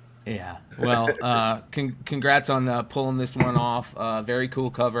 Yeah. Well, congrats on pulling this one off. Very cool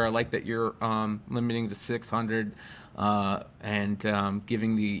cover. I like that you're limiting to 600 and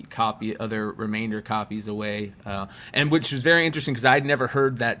giving the other remainder copies away, and which was very interesting because I'd never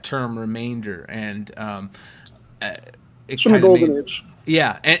heard that term remainder, and it's from the Golden Age.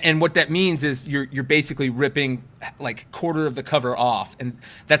 Yeah, and what that means is you're basically ripping like a quarter of the cover off, and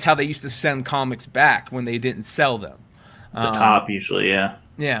that's how they used to send comics back when they didn't sell them. The top usually, yeah.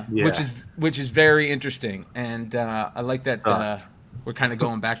 Yeah, which is very interesting, and I like that we're kind of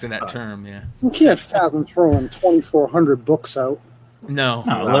going back to that term. Yeah, you can't fathom throwing 2,400 books out. No,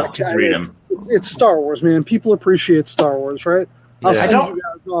 let's read them. It's Star Wars, man. People appreciate Star Wars, right? Yeah.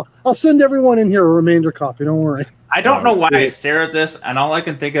 I'll send everyone in here a remainder copy. Don't worry. I don't know why I stare at this, and all I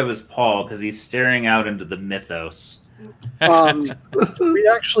can think of is Paul because he's staring out into the mythos. We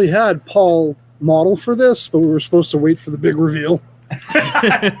actually had Paul model for this, but we were supposed to wait for the big reveal.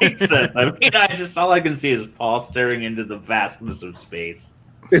 Makes sense. I mean, all I can see is Paul staring into the vastness of space.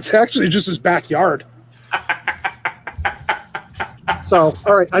 It's actually just his backyard. So,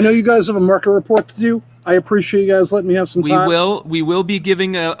 all right, I know you guys have a market report to do. I appreciate you guys letting me have some time. We will be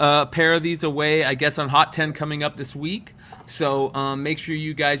giving a pair of these away, I guess, on Hot 10 coming up this week. So make sure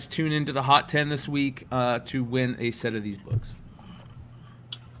you guys tune into the Hot 10 this week to win a set of these books.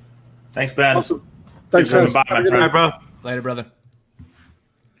 Thanks, Ben. Awesome. Thanks, guys. Bye, bro. Later, brother.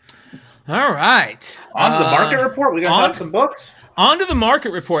 All right. On to the market report. We got to talk some books. On to the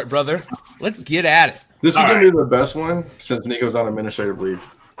market report, brother. Let's get at it. This is going to be the best one since Nico's on administrative leave.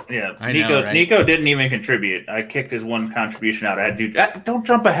 Yeah, I Nico. know, right? Nico didn't even contribute. I kicked his one contribution out. I had to don't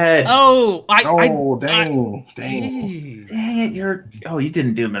jump ahead. Oh, Dang. Geez. Dang it! You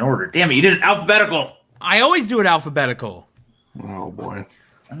didn't do them in order. Damn it! You did it alphabetical. I always do it alphabetical. Oh boy.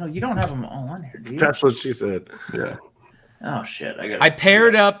 Oh, no, you don't have them all on here, do you? That's what she said. Yeah. Oh shit! I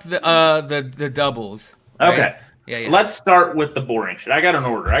paired up the doubles. Right? Okay. Yeah. Let's start with the boring shit. I got an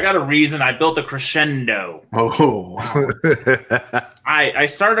order. I got a reason. I built a crescendo. Oh. I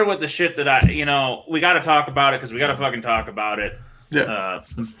started with the shit that we got to talk about it because we got to fucking talk about it. Yeah.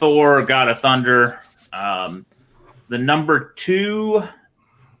 Some Thor, God of Thunder. The number 2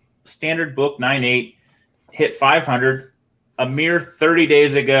 standard book, 9.8, hit 500. A mere 30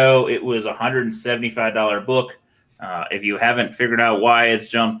 days ago, it was a $175 book. If you haven't figured out why it's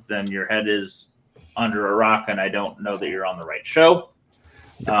jumped, then your head is under a rock, and I don't know that you're on the right show.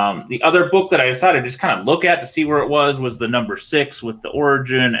 The other book that I decided to just kind of look at to see where it was the number 6 with the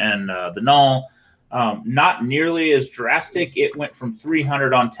Origin and the Null. Not nearly as drastic. It went from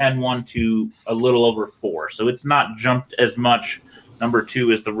 300 on 10-1 to a little over 4. So it's not jumped as much. Number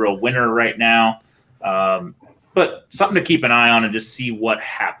 2 is the real winner right now. But something to keep an eye on and just see what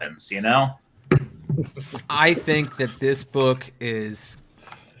happens, I think that this book is...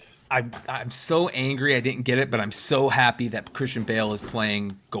 I'm so angry I didn't get it, but I'm so happy that Christian Bale is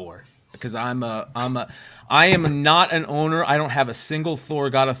playing Gore because I am not an owner. I don't have a single Thor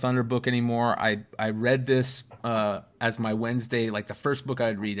God of Thunder book anymore. I read this as my Wednesday, like the first book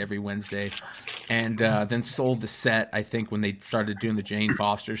I'd read every Wednesday, and then sold the set, I think, when they started doing the Jane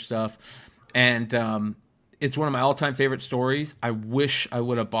Foster stuff. And it's one of my all-time favorite stories. I wish I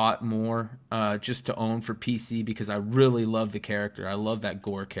would have bought more just to own for PC because I really love the character. I love that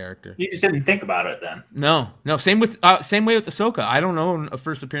Gore character. You just didn't think about it then. No. Same way with Ahsoka. I don't own a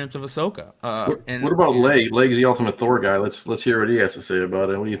first appearance of Ahsoka. What about Leg? Leg's the ultimate Thor guy. Let's hear what he has to say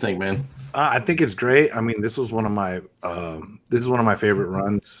about it. What do you think, man? I think it's great. I mean, this was one of my favorite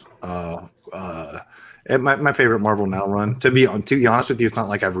runs. My favorite Marvel Now run. To be honest with you, it's not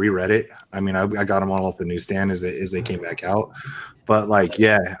like I've reread it. I mean, I got them all off the newsstand as they came back out. But like,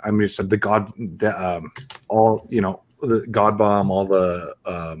 yeah, I mean, so the God Bomb, all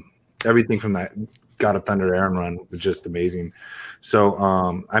the everything from that God of Thunder Aaron run was just amazing. So,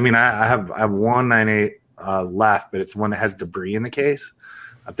 I mean, I have 198 left, but it's one that has debris in the case.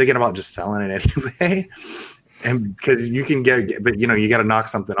 I'm thinking about just selling it anyway. And because you can but you got to knock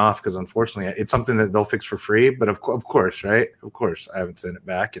something off because unfortunately it's something that they'll fix for free. But of course, right? Of course, I haven't sent it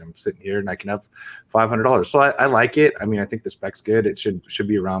back, and I'm sitting here and I can have $500. So I like it. I mean, I think the spec's good. It should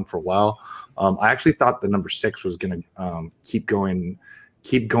be around for a while. I actually thought the number 6 was going to keep going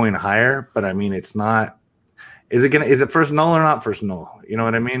higher, but I mean, it's not. Is it first null or not first null? You know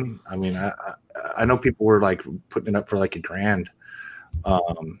what I mean? I mean, I know people were like putting it up for like $1,000,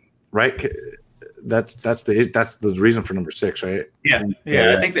 right? That's the reason for number 6, right? Yeah.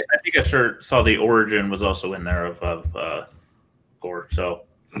 I think I sure saw the Origin was also in there of Gore. So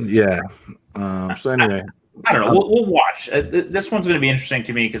yeah, So anyway, I don't know. We'll watch. This one's going to be interesting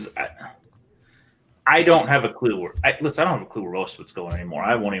to me because I don't have a clue. Listen, I don't have a clue where most of it's going anymore.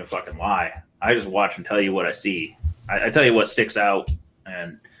 I won't even fucking lie. I just watch and tell you what I see. I tell you what sticks out,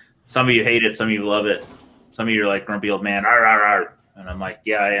 and some of you hate it, some of you love it. Some of you are like grumpy old man, arr, arr, arr. And I'm like,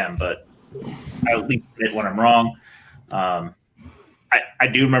 yeah, I am, but I at least admit when I'm wrong. I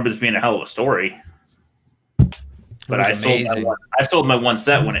do remember this being a hell of a story, but I sold my one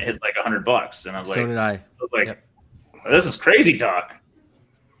set when it hit like $100, and I was like, so did I. I was like, this is crazy talk.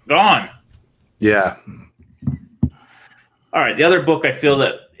 Gone. yeah. All right, the other book I feel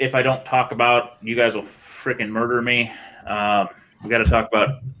that if I don't talk about, you guys will freaking murder me. We got to talk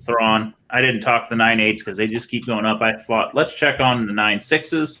about Thrawn. I didn't talk the 9/8s because they just keep going up. I thought, let's check on the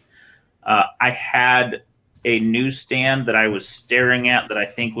 9/6s. I had a newsstand that I was staring at that I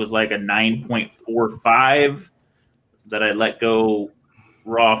think was like a 9.45 that I let go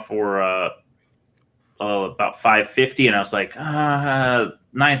raw for about $550, and I was like,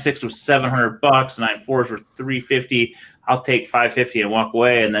 9/6 was $700, 9/4s were $350. I'll take $550 and walk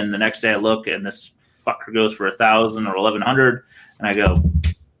away. And then the next day I look and this fucker goes for $1,000 or $1,100, and I go,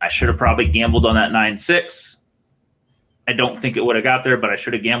 I should have probably gambled on that 9/6. I don't think it would have got there, but I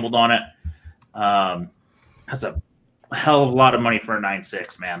should have gambled on it. That's a hell of a lot of money for a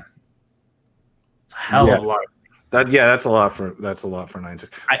 9/6, man. It's a hell of a lot. That's a lot for 9/6.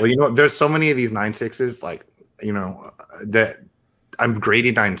 Well, you know, there's so many of these 9/6s, like, you know, that I'm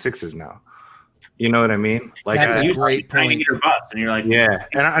grading 9/6s now. You know what I mean? Like, that's a great point. And you're like, yeah,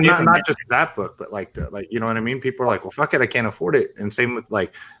 and not just that book, but like you know what I mean? People are like, well, fuck it, I can't afford it. And same with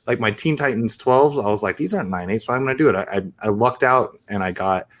like my Teen Titans 12s. I was like, these aren't 9/8, so I'm gonna do it. I lucked out and I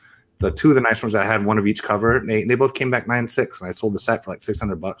got the two of the nice ones. I had one of each cover. They both came back 9/6, and I sold the set for like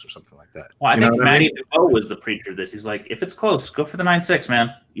 $600 or something like that. Well, I think Matty DeVoe was the preacher of this. He's like, if it's close, go for the 9/6,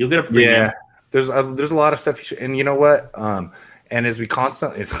 man. You'll get a premium. Yeah, there's a lot of stuff you should, and you know what? And as we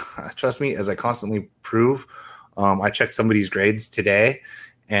constantly, trust me, as I constantly prove, I checked somebody's grades today,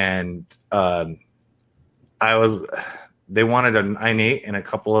 and they wanted a 9/8 in a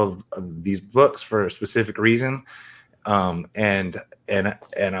couple of these books for a specific reason, and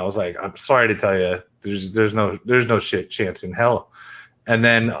I was like, I'm sorry to tell you, there's no shit chance in hell, and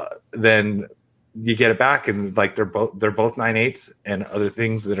then you get it back, and like they're both 9/8s, and other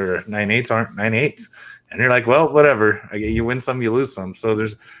things that are 9/8s aren't 9/8s. And you're like, well, whatever. You win some, you lose some. So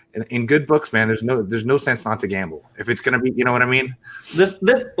there's in good books, man. There's no sense not to gamble if it's gonna be. You know what I mean?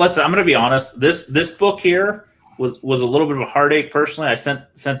 Listen, I'm gonna be honest. This book here was a little bit of a heartache personally. I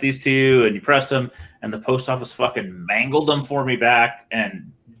sent these to you, and you pressed them, and the post office fucking mangled them for me back and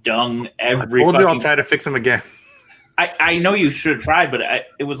dung every. I told you I'll try to fix them again. I know you should have tried, but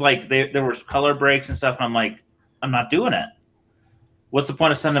it was like there was color breaks and stuff, and I'm like, I'm not doing it. What's the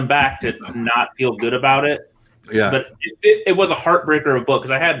point of sending them back to not feel good about it? Yeah. But it was a heartbreaker of a book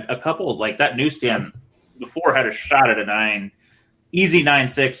because I had a couple like that newsstand before had a shot at a 9, easy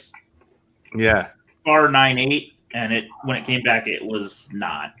 9/6. Yeah. Far 9/8, and when it came back, it was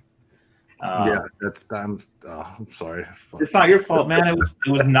not. I'm sorry. It's not your fault, man. It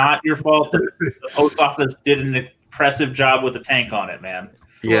was not your fault. The post office did an impressive job with the tank on it, man.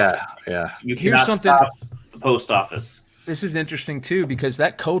 Yeah. You cannot stop the post office. This is interesting too because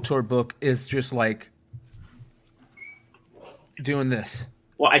that KOTOR book is just like doing this.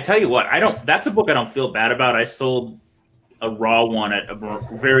 Well, I tell you what, that's a book I don't feel bad about. I sold a raw one at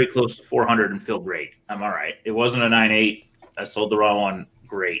very close to 400 and feel great. I'm all right. It wasn't a 9/8. I sold the raw one.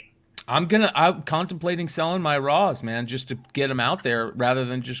 Great. I'm contemplating selling my raws, man, just to get them out there rather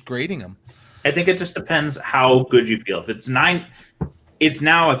than just grading them. I think it just depends how good you feel. If it's 9, if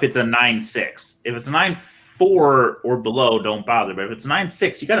it's a 9/6. If it's a 9/4 or below, don't bother. But if it's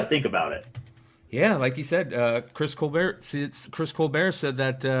 9/6, you got to think about it. Yeah, like you said, Chris Colbert said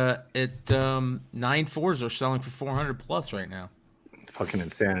that 9/4s are selling for 400 plus right now. Fucking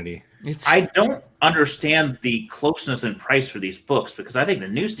insanity. I don't understand the closeness in price for these books because I think the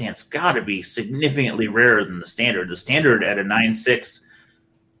newsstand's got to be significantly rarer than the standard. The standard at a 9/6,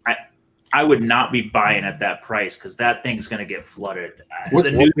 I would not be buying at that price because that thing's going to get flooded.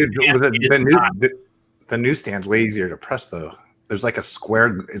 The newsstand's way easier to press though. There's like it's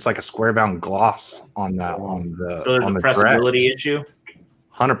like a square bound gloss on that so there's a pressability issue.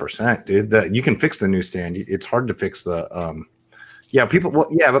 100%, dude. You can fix the newsstand. It's hard to fix the but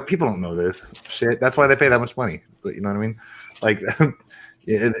people don't know this shit. That's why they pay that much money. But you know what I mean? Like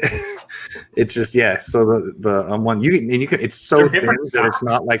it's just So the one you can it's so thin that it's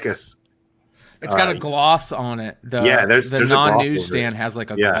not like a. It's got a gloss on it. There's the a gloss non-newsstand has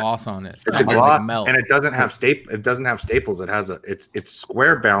like a gloss on it. It's a gloss, and it doesn't have staples. It has it's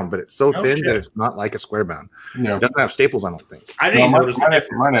square bound, but it's so thin that it's not like a square bound. Yeah. It doesn't have staples, I don't think. I didn't notice that.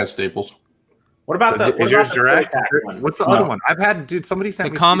 Mine has staples. What about is yours direct? What's the other one? I've had somebody sent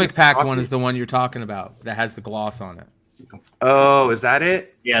the me comic pack one is the one you're talking about that has the gloss on it. Oh, is that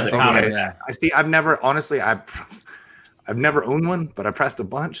it? Yeah, the comic. Yeah. I see. I've never owned one, but I pressed a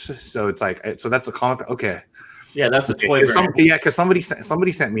bunch, so it's like that's a comic. Okay. Yeah, that's a toy. Because somebody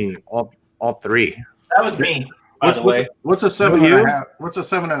sent me all three. That was me. By the way, what's a 7.5? What's a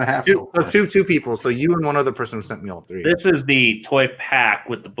 7.5? Two people. So you and one other person sent me all three. this is the toy pack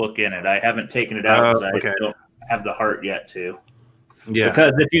with the book in it. I haven't taken it out because I don't have the heart yet to. Yeah.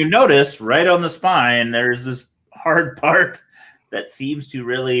 Because if you notice, right on the spine, there's this hard part that seems to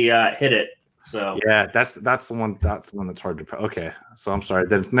really hit it. So yeah, that's the one. That's the one that's hard to. Okay, so I'm sorry.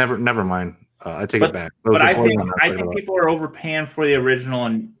 Then never mind. I take it back. But I think people are overpaying for the original,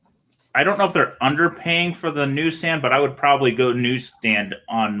 and I don't know if they're underpaying for the newsstand, but I would probably go newsstand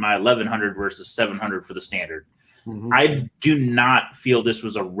on my 1100 versus 700 for the standard. Mm-hmm. I do not feel this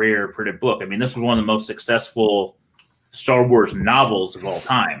was a rare printed book. I mean, this was one of the most successful Star Wars novels of all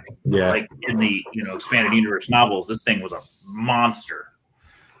time. Yeah, like in the expanded universe novels, this thing was a monster.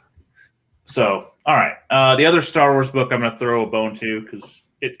 So, all right, the other Star Wars book I'm going to throw a bone to because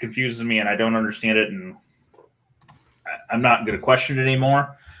it confuses me and I don't understand it, and I'm not going to question it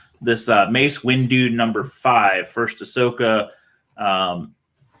anymore. This Mace Windu #5, First Ahsoka,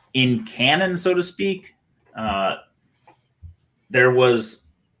 in canon, so to speak. There was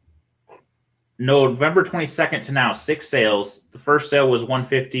November 22nd to now 6 sales. The first sale was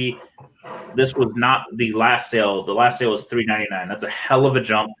 $150. This was not the last sale. The last sale was $399. That's a hell of a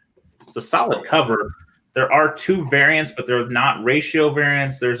jump. It's a solid cover. There are 2 variants, but they're not ratio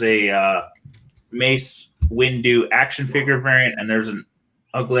variants. There's a Mace Windu action figure variant, and there's an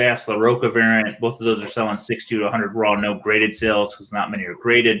ugly ass La Roca variant. Both of those are selling 62 to 100 raw, no graded sales because not many are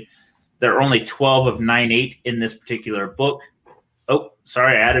graded. There are only 12 of 9.8 in this particular book. Oh,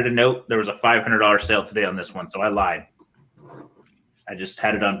 sorry, I added a note. There was a $500 sale today on this one, so I lied. I just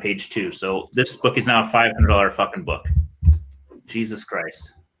had it on page 2. So this book is now a $500 fucking book. Jesus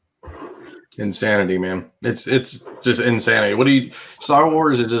Christ. Insanity, man. It's just insanity. Star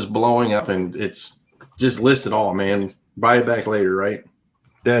Wars is just blowing up, and it's just list it all, man. Buy it back later, right?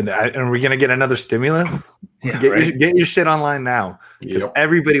 Then and we're gonna get another stimulus. Yeah, get your shit online now because Yep.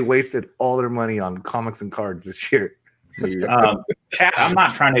 everybody wasted all their money on comics and cards this year. Chat, I'm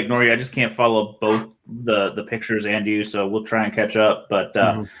not trying to ignore you. I just can't follow both the pictures and you, so we'll try and catch up. But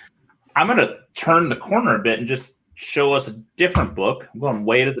I'm going to turn the corner a bit and just show us a different book. I'm going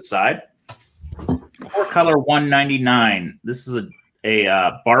way to the side. 4-color 199. This is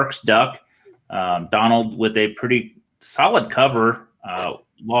a Barks Duck. Donald with a pretty solid cover.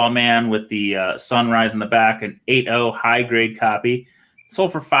 Lawman with the sunrise in the back. An 8.0 high-grade copy.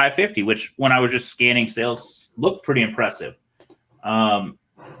 Sold for $550, which when I was just scanning sales looked pretty impressive. I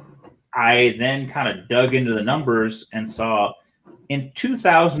then kind of dug into the numbers and saw in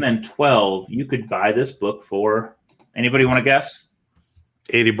 2012 you could buy this book for, anybody want to guess?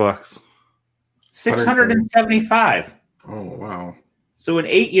 $80. $675. Oh1 So in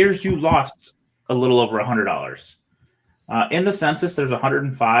 8 years you lost a little over $100. In the census, there's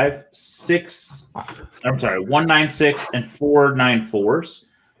 196 and 494s.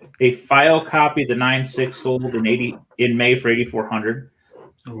 A file copy, the 9.6 sold in May for $8,400.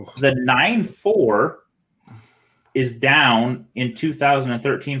 The 9.4 is down in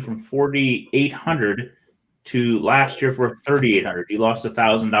 2013 from $4,800 to last year for $3,800. You lost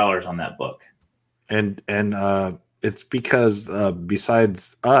 $1,000 on that book. And it's because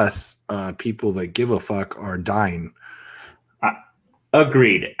besides us, people that give a fuck are dying.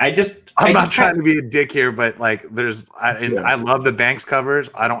 Agreed. I'm not trying to be a dick here, but like I love the Banks covers.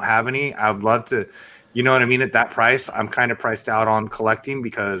 I don't have any. I would love to, you know what I mean? At that price, I'm kind of priced out on collecting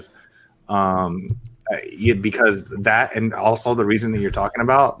because that, and also the reason that you're talking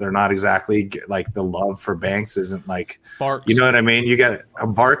about, they're not exactly like the love for Banks isn't like Barks. You know what I mean? You got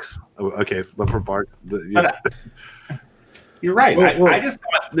Barks. Oh, okay, love for Barks. You're right. I just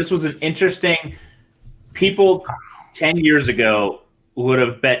thought this was an interesting. People 10 years ago would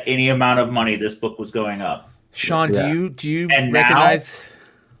have bet any amount of money this book was going up. Sean, do you And recognize?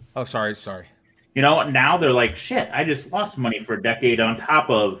 Oh, sorry. You know, now they're like, shit, I just lost money for a decade on top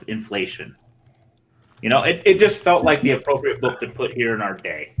of inflation. You know, it just felt like the appropriate book to put here in our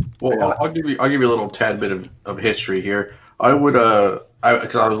day. Well, I'll give you a little tad bit of history here. I would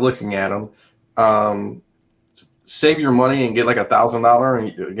because I was looking at them. save your money and get like $1,000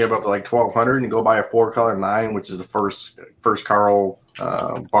 and you give up to like $1,200 and go buy a 4-color 9, which is the first Carl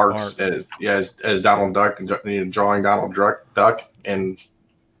Barks as Donald Duck, drawing Donald Duck, and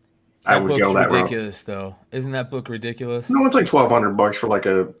I would go that route. Ridiculous, though. Isn't that book ridiculous? No, it's like $1,200 for like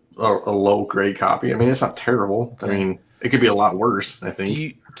a low grade copy. I mean, it's not terrible. Okay. I mean, it could be a lot worse, I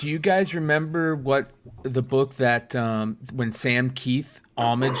think. Do you guys remember what the book that when Sam Keith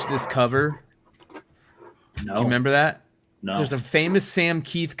homaged this cover? No. Do you remember that? No. There's a famous Sam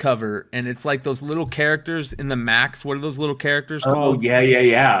Keith cover, and it's like those little characters in the Max. What are those little characters called? Oh,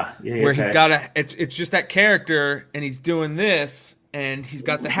 yeah. Where he's got it's just that character, and he's doing this, and he's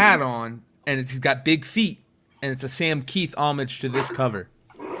got the hat on, and he's got big feet, and it's a Sam Keith homage to this cover.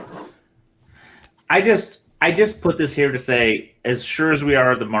 I just put this here to say, as sure as we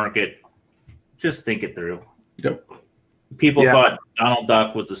are at the market, just think it through. Yep. People thought Donald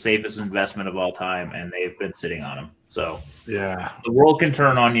Duck was the safest investment of all time, and they've been sitting on him. So yeah, the world can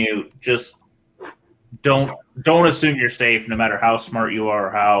turn on you. Just don't assume you're safe, no matter how smart you are,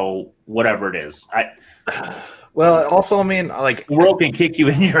 or how whatever it is. Well, also, I mean, like, the world can kick you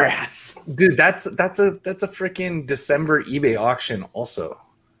in your ass, dude. That's a freaking December eBay auction, also.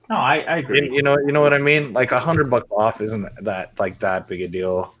 No, I agree. You know what I mean? Like $100 off isn't that big a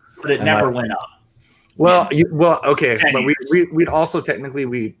deal. But it never went up. Well, okay, but we'd also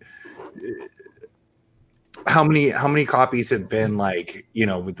technically how many copies have been, like, you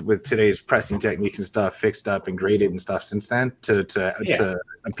know, with today's pressing techniques and stuff, fixed up and graded and stuff since then to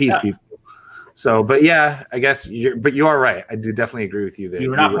appease people. So, but yeah, I guess you are right. I do definitely agree with you that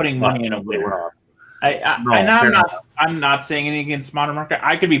you're not putting money in a winner. I'm not saying anything against modern market.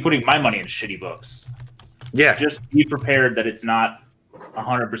 I could be putting my money in shitty books. Yeah, just be prepared that it's not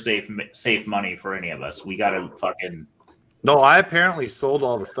 100% safe money for any of us. We gotta fucking. No, I apparently sold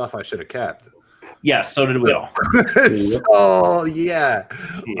all the stuff I should have kept. Yeah, so did we all. So yeah,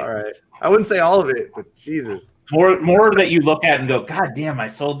 all right. I wouldn't say all of it, but Jesus. More that you look at and go, God damn, I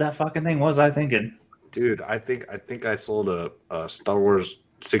sold that fucking thing. What was I thinking? Dude, I think I sold a Star Wars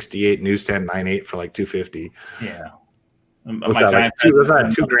 68 newsstand 9.8 for like $250. Yeah. Was that like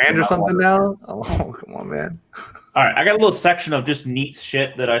 $2,000 or something now? Oh, come on, man. All right, I got a little section of just neat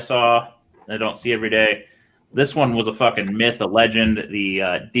shit that I saw that I don't see every day. This one was a fucking myth, a legend. The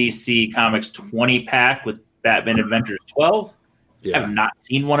DC Comics 20 pack with Batman Adventures 12. Yeah. I have not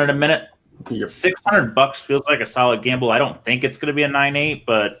seen one in a minute. Yep. $600 feels like a solid gamble. I don't think it's going to be a 9.8,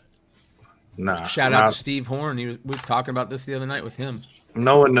 but shout out to Steve Horn. We were talking about this the other night with him.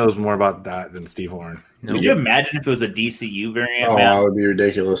 No one knows more about that than Steve Horn. No. Could you imagine if it was a DCU variant? Oh, man? That would be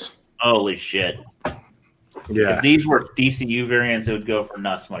ridiculous. Holy shit. Yeah. If these were DCU variants, it would go for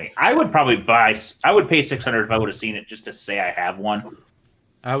nuts money. I would probably pay $600 if I would have seen it just to say I have one.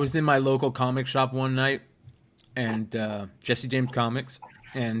 I was in my local comic shop one night, and Jesse James Comics,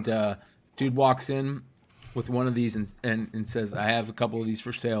 and dude walks in with one of these and says, I have a couple of these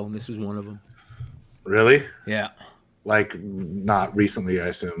for sale, and this was one of them. Really? Yeah. Like, not recently, I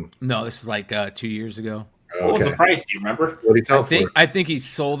assume. No, this is like 2 years ago. What was the price? Do you remember? What did he sell for? I think he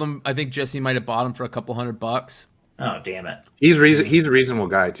sold them. I think Jesse might have bought them for a couple $100. Oh, damn it! He's a reasonable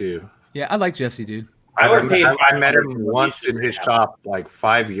guy too. Yeah, I like Jesse, dude. I met him once in his shop like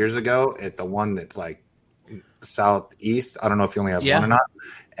 5 years ago at the one that's like southeast. I don't know if he only has one or not.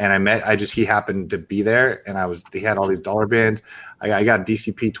 And he happened to be there, and he had all these dollar bins. I got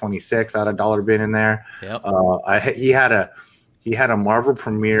DCP 26 out of dollar bin in there. Yep. He had a Marvel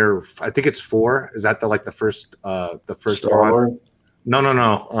Premiere. I think it's 4. Is that the first one?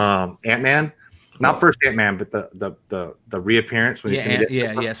 No. Ant-Man, not first Ant-Man, but the reappearance when he's going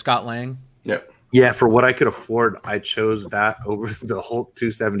to get Scott Lang. Yep. Yeah, for what I could afford, I chose that over the Hulk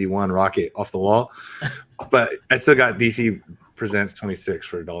 271 rocket off the wall. But I still got DC Presents 26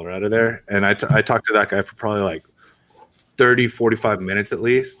 for $1 out of there, and I talked to that guy for probably like 30-45 minutes at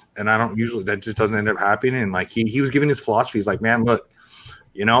least, and that just doesn't end up happening. And like he was giving his philosophy. He's like, man, look,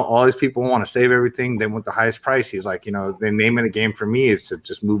 you know, all these people want to save everything. They want the highest price. He's like, you know, the name of the game for me is to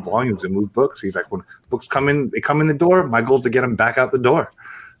just move volumes and move books. He's like, when books come in the door, my goal is to get them back out the door.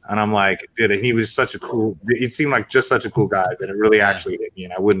 And I'm like, dude, and he was it seemed like just such a cool guy that it really actually hit me.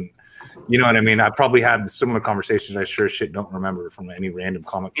 And I wouldn't, you know what I mean? I probably had similar conversations I sure shit don't remember from any random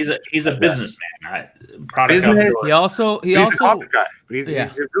comic. He's a businessman. Business. He's a comic guy, but he's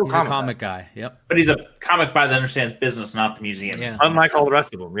a real comic guy. Yep. But he's a comic guy that understands business, not the museum. Yeah. Unlike all the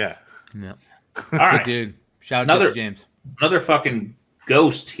rest of them. Yeah. Yep. All right, dude. Shout out to James. Another fucking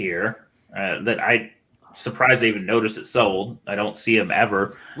ghost here that I surprised I even noticed it sold. I don't see him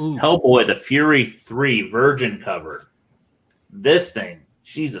ever. Ooh. Hellboy, the Fury 3 Virgin cover. This thing,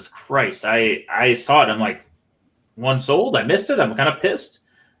 Jesus Christ! I saw it. I'm like, one sold. I missed it. I'm kind of pissed.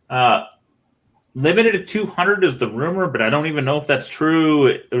 Limited to 200 is the rumor, but I don't even know if that's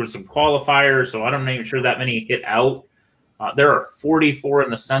true. There was some qualifiers, so I'm not even sure that many hit out. There are 44 in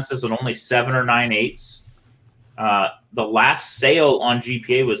the census and only 7 or 9/8. The last sale on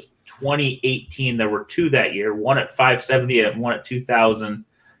GPA was 2018. There were 2 that year, one at 570 and one at 2,000.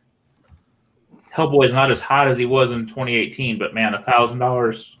 Hellboy's not as hot as he was in 2018, but man,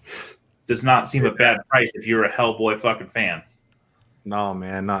 $1,000 does not seem a bad price if you're a Hellboy fucking fan. No,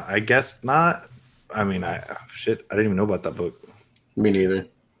 man, not. I guess not. I mean, I didn't even know about that book. Me neither.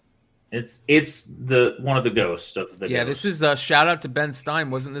 It's the one of the ghosts of the. Yeah, ghosts. this is a shout out to Ben Stein.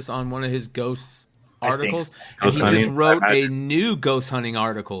 Wasn't this on one of his ghosts articles? So. And he Ghost just hunting. wrote a new ghost hunting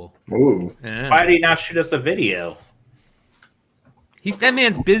article. Ooh. Yeah. Why did he not shoot us a video? That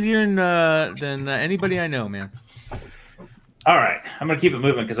man's busier than anybody I know, man. All right, I'm gonna keep it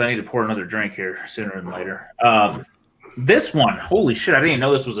moving because I need to pour another drink here sooner than later. This one, holy shit! I didn't even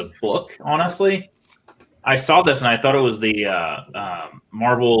know this was a book. Honestly, I saw this and I thought it was the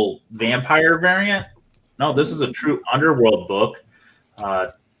Marvel Vampire variant. No, this is a true Underworld book.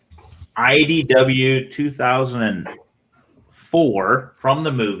 IDW 2004 from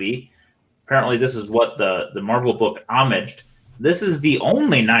the movie. Apparently, this is what the Marvel book homaged. This is the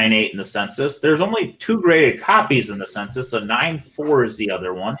only 9/8 in the census. There's only 2 graded copies in the census, so 9/4 is the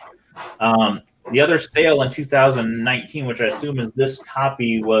other one. The other sale in 2019, which I assume is this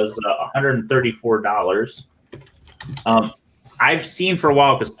copy, was $134. I've seen for a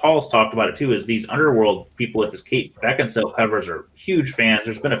while, because Paul's talked about it too, is these Underworld people with this Kate Beckinsale covers are huge fans.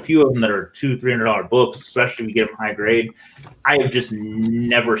 There's been a few of them that are $200-$300 books, especially if you get them high grade. I have just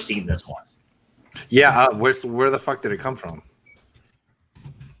never seen this one. Yeah, where the fuck did it come from?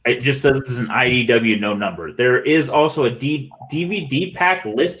 It just says this is an IDW, no number. There is also a DVD pack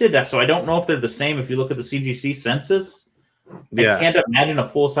listed, so I don't know if they're the same if you look at the CGC census. Yeah. I can't imagine a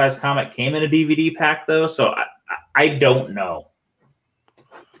full-size comic came in a DVD pack, though, so I don't know.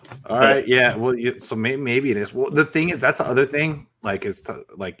 All right, yeah. Well, so maybe it is. Well, the thing is, that's the other thing. Like,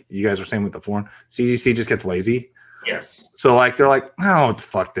 like you guys were saying with the forum, CGC just gets lazy. Yes. So like they're like, oh, what the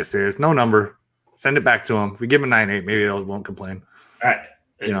fuck this is? No number. Send it back to them. If we give them a 9/8, maybe they won't complain. All right.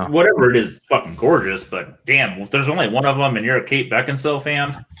 You know. Whatever it is, it's fucking gorgeous, but damn, if there's only one of them and you're a Kate Beckinsale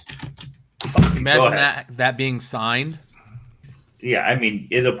fan, Imagine that being signed. Yeah, I mean,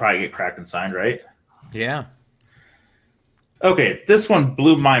 it'll probably get cracked and signed, right? Yeah. Okay, this one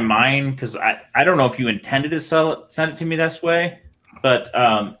blew my mind because I don't know if you intended to send it to me this way, but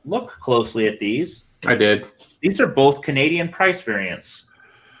look closely at these. I did. These are both Canadian price variants.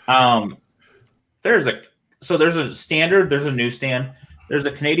 There's a standard, there's a newsstand, there's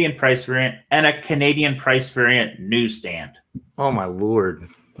a Canadian price variant, and a Canadian price variant newsstand. Oh my lord.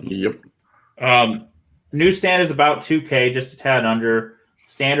 Yep. Newsstand is about $2,000, just a tad under.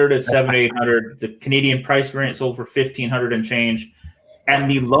 Standard is $700-$800. The Canadian price variant sold for $1,500 and change. And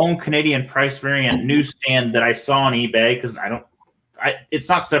the lone Canadian price variant newsstand that I saw on eBay, because it's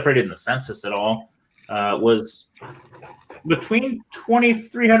not separated in the census at all, was between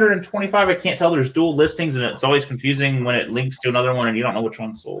 $2,300 and $2,500. I can't tell. There's dual listings, and it's always confusing when it links to another one and you don't know which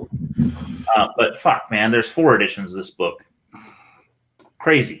one sold. But fuck, man, there's 4 editions of this book.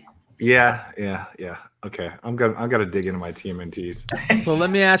 Crazy. Yeah. Okay, I got to dig into my TMNTs. So let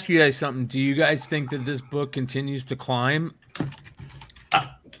me ask you guys something. Do you guys think that this book continues to climb?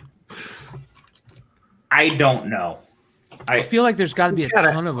 I don't know. I feel like there's got to be a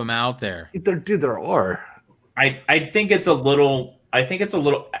ton of them out there. There are. I think it's a little.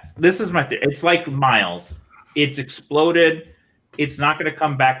 This is my theory. It's like Miles. It's exploded. It's not going to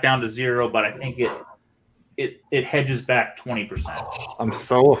come back down to 0, but I think it hedges back 20%. I'm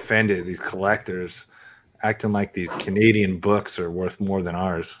so offended. These collectors acting like these Canadian books are worth more than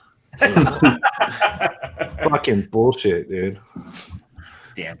ours. Fucking bullshit, dude.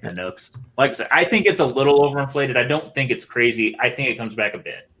 Damn Canucks. Like I said, I think it's a little overinflated. I don't think it's crazy. I think it comes back a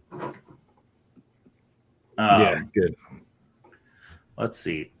bit. Yeah, good. Let's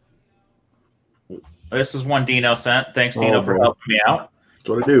see. This is one Dino sent. Thanks, Dino, for helping me out. That's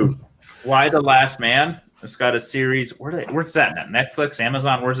what I do. Why the Last Man? It's got a series. Where's that at? Netflix,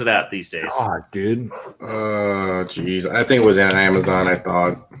 Amazon? Where's it at these days? Oh, dude. Jeez. I think it was on Amazon, I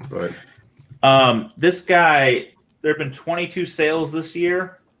thought. But this guy, there have been 22 sales this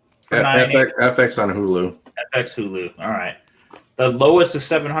year. FX on Hulu. FX Hulu. All right. The lowest is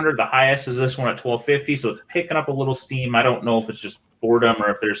 700. The highest is this one at 1250. So it's picking up a little steam. I don't know if it's just boredom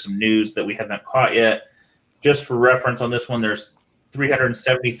or if there's some news that we haven't caught yet. Just for reference on this one, there's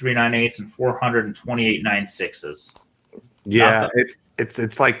 373 9/8 and 428 9/6. Yeah,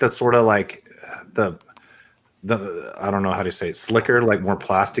 it's like the sort of like the I don't know how to say it, slicker, like more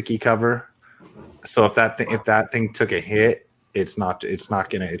plasticky cover. So if that thing took a hit, it's not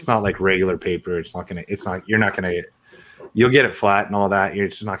like regular paper. You'll get it flat and all that.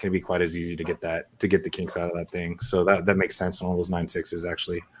 It's just not going to be quite as easy to get the kinks out of that thing. So that makes sense on all those 9.6s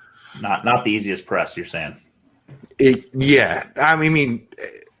actually. Not the easiest press, you're saying. Yeah. I mean,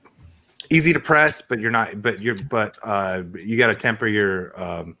 easy to press, but you got to temper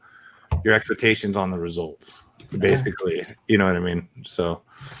your expectations on the results, basically. You know what I mean? So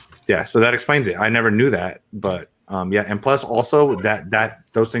yeah, so that explains it. I never knew that, but yeah, and plus also that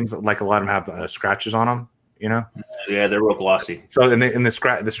those things, like a lot of them have scratches on them. You know? Yeah, they're real glossy. So in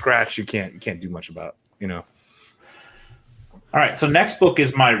the scratch you can't do much about. You know. All right, so next book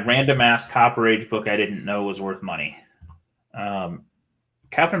is my random ass Copper Age book I didn't know was worth money.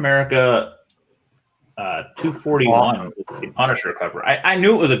 Captain America 241, the Punisher cover. I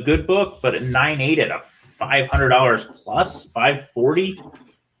knew it was a good book, but at 9.8 at a $500 plus, $540.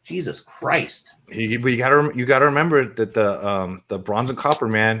 Jesus Christ! But you gotta remember that the bronze and copper,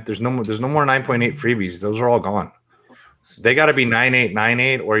 man. There's no more 9.8 freebies. Those are all gone. They got to be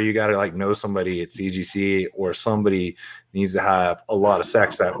 9.8, or you got to like know somebody at CGC, or somebody needs to have a lot of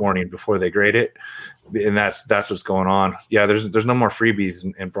sex that morning before they grade it, and that's what's going on. Yeah, there's no more freebies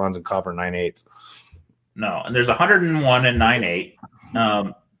in bronze and copper 9.8s. No, and there's 101 and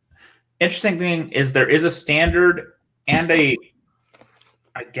 9.8. Interesting thing is there is a standard and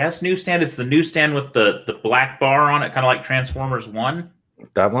I guess newsstand. It's the newsstand with the black bar on it, kind of like Transformers 1.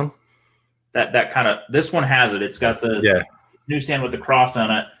 That one? That kind of, this one has it. It's got the newsstand with the cross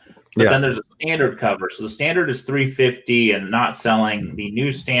on it. But then there's a standard cover. So the standard is $350 and not selling. The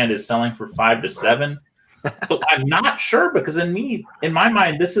newsstand is selling for $5 to $7. But I'm not sure, because in my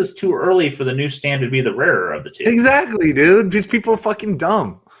mind, this is too early for the newsstand to be the rarer of the two. Exactly, dude. These people are fucking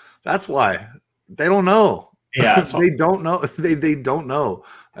dumb. That's why. They don't know. Yeah, they don't know. They don't know.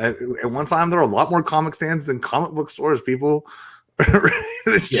 At one time, there were a lot more comic stands than comic book stores. People,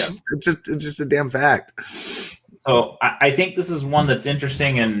 it's just a damn fact. So I think this is one that's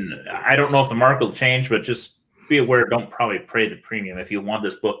interesting, and I don't know if the market will change, but just be aware. Don't probably pay the premium. If you want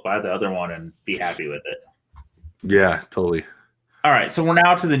this book, buy the other one and be happy with it. Yeah, totally. All right, so we're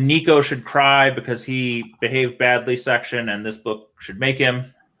now to the Nico should cry because he behaved badly section, and this book should make him.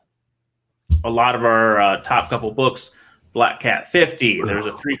 A lot of our top couple books, Black Cat 50. There's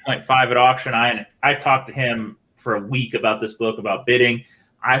a 3.5 at auction. I talked to him for a week about this book, about bidding.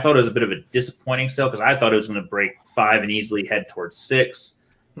 I thought it was a bit of a disappointing sale because I thought it was going to break 5 and easily head towards 6.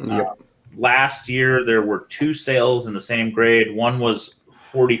 Last year, there were 2 sales in the same grade. One was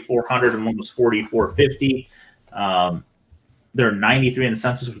 4,400 and one was 4,450. There are 93 in the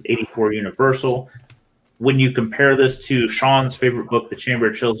census with 84 universal. When you compare this to Sean's favorite book, The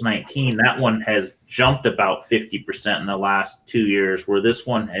Chamber of Chills 19, that one has jumped about 50% in the last 2 years, where this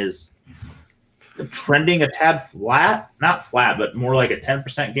one is trending a tad flat. Not flat, but more like a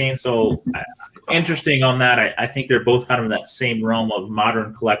 10% gain. So interesting on that. I think they're both kind of in that same realm of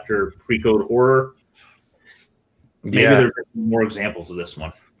modern collector pre-code horror. Maybe there's more examples of this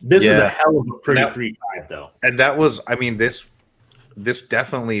one. This is a hell of a pretty 3.5, though. And that was, I mean, this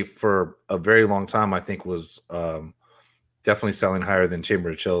definitely for a very long time, I think, was definitely selling higher than Chamber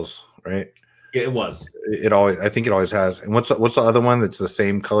of Chills, right? It was. I think it always has. And what's the other one that's the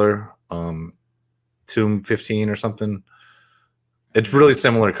same color? Tomb 15 or something. It's really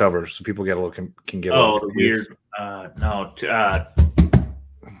similar cover, so people can get. Oh, the weird.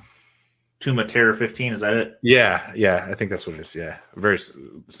 Tomb of Terror 15. Is that it? Yeah. I think that's what it is. Yeah, very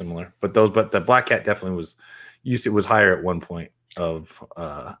similar. But the Black Cat definitely was. It was higher at one point. Of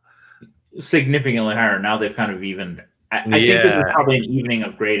significantly higher. Now they've kind of evened. I think this is probably an evening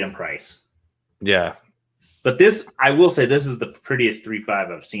of grade and price. Yeah, but this, I will say, this is the prettiest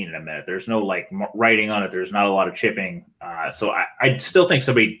 3.5 I've seen in a minute. There's no like writing on it. There's not a lot of chipping. So I still think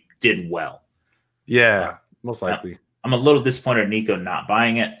somebody did well. Yeah, most likely. I'm a little disappointed in Nico not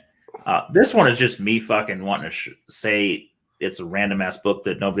buying it. This one is just me fucking wanting to say it's a random ass book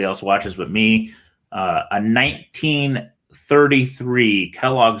that nobody else watches but me. A 1933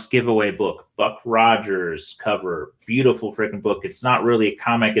 Kellogg's giveaway book, Buck Rogers cover, beautiful freaking book. It's not really a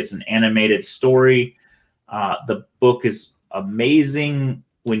comic, it's an animated story. The book is amazing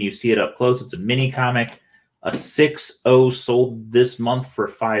when you see it up close. It's a mini comic. A 6.0 sold this month for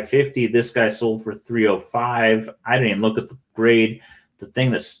 $550. This guy sold for $305. I didn't even look at the grade. The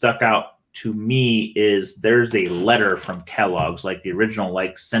thing that stuck out to me is there's a letter from Kellogg's, like the original,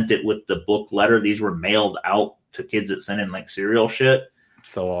 like sent it with the book letter. These were mailed out to kids that sent in like cereal shit.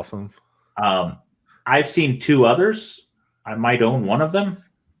 So awesome. I've seen 2 others. I might own one of them.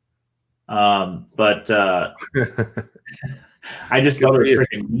 But I just thought it was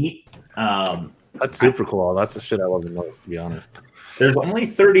freaking neat. That's super cool. That's the shit I love the most, to be honest. There's only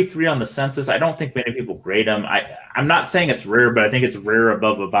 33 on the census. I don't think many people grade them. I'm not saying it's rare, but I think it's rare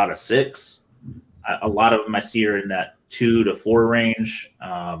above about a 6. A lot of them I see are in that 2 to 4 range.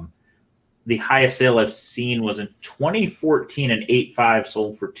 The highest sale I've seen was in 2014, an 8.5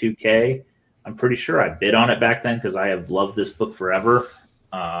 sold for $2K. I'm pretty sure I bid on it back then because I have loved this book forever.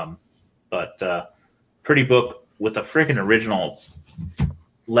 But pretty book with a freaking original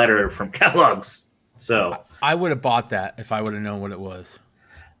letter from Kellogg's. So I would have bought that if I would have known what it was.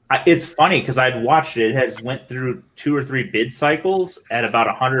 It's funny because I'd watched it. It has went through 2 or 3 bid cycles at about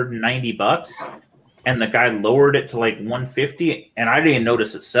 $190, and the guy lowered it to like $150, and I didn't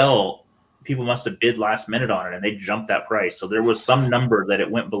notice it sell. People must have bid last minute on it, and they jumped that price. So there was some number that it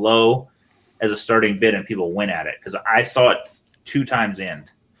went below as a starting bid, and people went at it because I saw it 2 times in.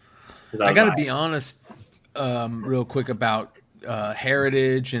 I got to be honest, real quick about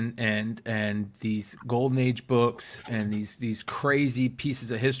Heritage and these Golden Age books and these crazy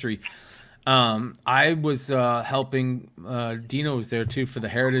pieces of history. I was helping. Dino was there too for the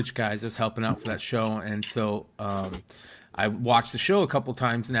Heritage guys. I was helping out for that show, and so I watched the show a couple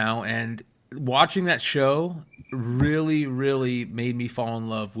times now. And watching that show really, really made me fall in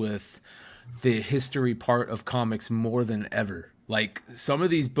love with the history part of comics more than ever. Like, some of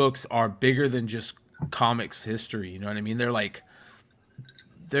these books are bigger than just comics history. You know what I mean? They're like,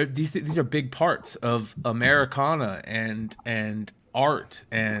 these are big parts of Americana and art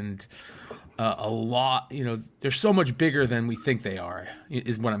and a lot. You know, they're so much bigger than we think they are.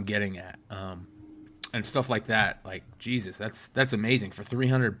 Is what I'm getting at. And stuff like that. Like, Jesus, that's amazing for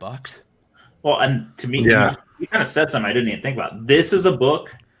 $300. Well, and to me, you kind of said something I didn't even think about. This is a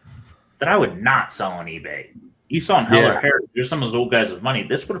book that I would not sell on eBay. You saw in Heritage, there's some of those old guys with money.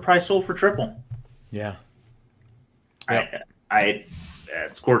 This would have probably sold for triple. Yeah. Yep.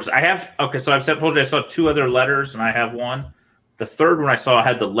 It's gorgeous. So I've told you I saw 2 other letters, and I have one. The third one I saw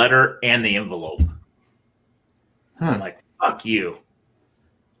had the letter and the envelope. I'm like, fuck you.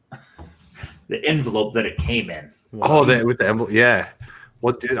 The envelope that it came in. Oh, with the envelope, yeah.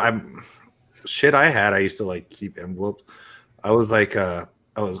 Well, dude, I used to like keep envelopes. I was like,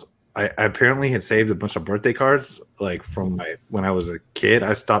 I apparently had saved a bunch of birthday cards, like from when I was a kid.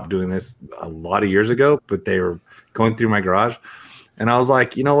 I stopped doing this a lot of years ago, but they were going through my garage. And I was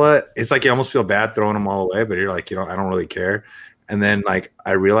like, you know what? It's like you almost feel bad throwing them all away, but you're like, I don't really care. And then like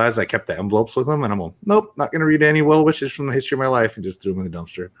I realized I kept the envelopes with them, and I'm like, nope, not going to read any well wishes from the history of my life, and just threw them in the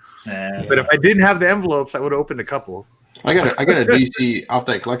dumpster. But if I didn't have the envelopes, I would have opened a couple. I got a DC off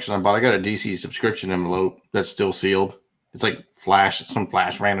that collection I bought. I got a DC subscription envelope that's still sealed. It's like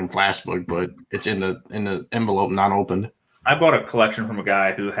random flash book, but it's in the envelope, not opened. I bought a collection from a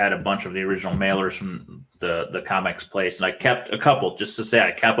guy who had a bunch of the original mailers from the comics place, and I kept a couple just to say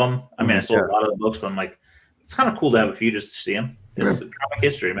I kept them. I mean, I sold a lot of the books, but I'm like, it's kind of cool to have a few just to see them. It's comic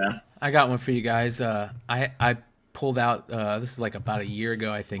history, man. I got one for you guys. I pulled out. This is like about a year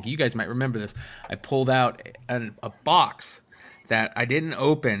ago, I think. You guys might remember this. I pulled out a box that I didn't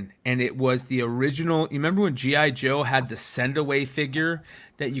open, and it was the original. You remember when G.I. Joe had the send away figure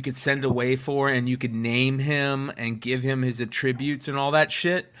that you could send away for, and you could name him and give him his attributes and all that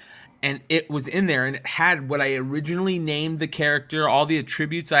shit? And it was in there, and it had what I originally named the character, all the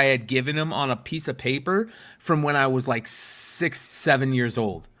attributes I had given him on a piece of paper from when I was like 6, 7 years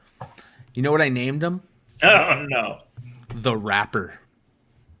old. You know what I named him? Oh, no. The Rapper.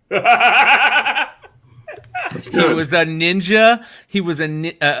 He was a ninja. He was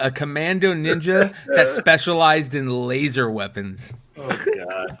a commando ninja that specialized in laser weapons. Oh,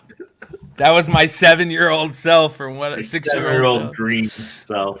 God. That was my 7-year-old self, or what? A 6-year-old dream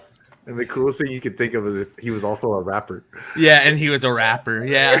self. And the coolest thing you could think of is if he was also a rapper. Yeah, and he was a rapper.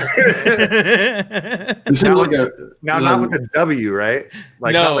 Yeah. Not with a W, right?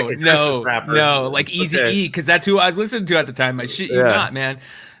 Like, no, not like a rapper. No, like Eazy-E, because that's who I was listening to at the time. I shit you not, man.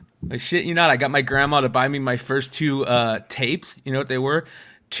 I shit you not. I got my grandma to buy me my first 2 tapes. You know what they were?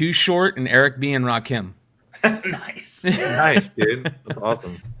 Too Short and Eric B. and Rakim. Nice. Nice, dude. That's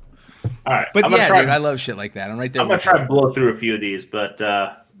awesome. All right. But dude, I love shit like that. I'm right there. I'm going to try to blow through a few of these, but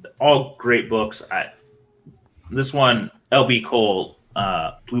all great books. This one, L.B. Cole,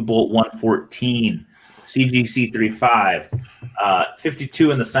 Blue Bolt 114, CGC 35,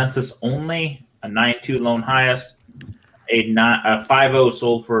 52 in the census only, a 9.2 lone highest, a 5.0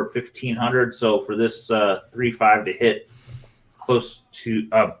 sold for $1,500. So for this 3.5 to hit close to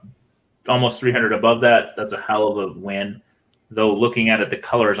almost 300 above that, that's a hell of a win. Though looking at it, the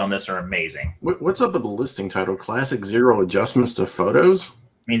colors on this are amazing. What's up with the listing title? Classic Zero Adjustments to Photos?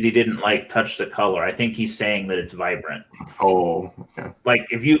 means he didn't like touch the color. I think he's saying that it's vibrant. Oh, okay. Like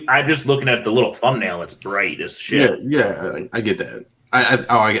I'm just looking at the little thumbnail, it's bright as shit. Yeah, I get that.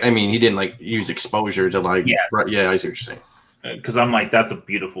 I mean, he didn't like use exposure to like. Yes. Right, yeah, I see what you're saying. Because I'm like, that's a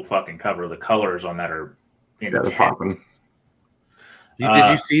beautiful fucking cover. The colors on that are intense. Yeah, popping.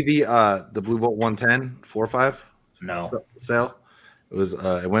 Did you see the Blue Bolt 110 4.5? No. Sale? It was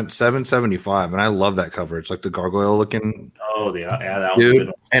it went $775, and I love that cover. It's like the gargoyle looking. Oh yeah, that was a good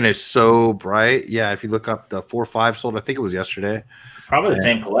one. And it's so bright. Yeah, if you look up the 4.5 sold, I think it was yesterday. It's probably the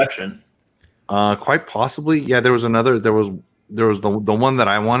same collection. Quite possibly. Yeah, there was another. There was the one that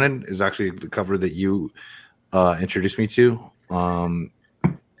I wanted is actually the cover that you introduced me to.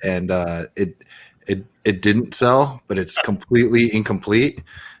 It didn't sell, but it's completely incomplete.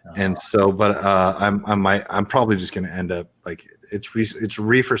 And so, but I'm probably just going to end up like it's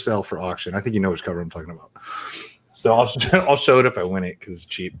for sale for auction. I think you know which cover I'm talking about. So I'll show it if I win it because it's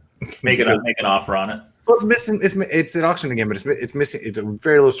cheap. Make an offer on it. Well, it's missing. It's at auction again, but it's missing. It's a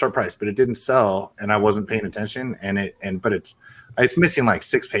very low start price, but it didn't sell, and I wasn't paying attention. But it's missing like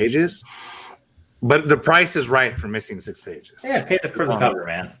 6 pages. But the price is right for missing 6 pages. Yeah, pay for the cover,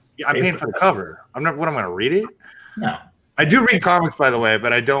 man. Yeah, I'm paying for the cover. I'm not. What am I going to read it? No. I do read comics, by the way,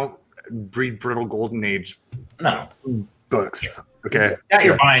 but I don't read brittle golden age books. Okay, that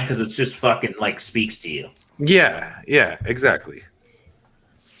you're buying because it's just fucking like speaks to you. Yeah, exactly.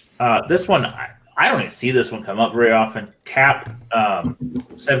 This one, I don't even see this one come up very often. Cap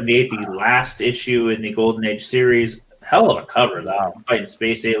 78, the last issue in the Golden Age series. Hell of a cover, though. Fighting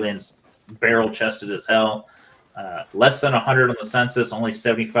space aliens, barrel chested as hell. Less than 100 on the census, only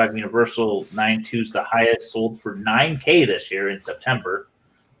 75 universal. 9.2's the highest, sold for $9K this year in September.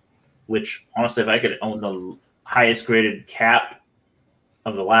 Which honestly, if I could own the highest graded Cap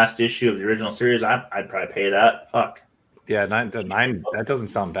of the last issue of the original series, I'd probably pay that. Fuck. Yeah, 9. That doesn't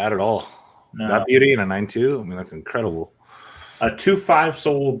sound bad at all. No. That beauty and a 9.2. I mean, that's incredible. A 2.5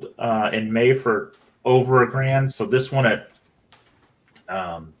 sold in May for over $1,000. So this one at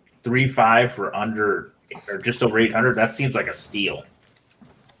 3.5 for under or just over 800. That seems like a steal.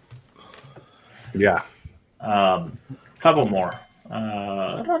 Yeah. Couple more.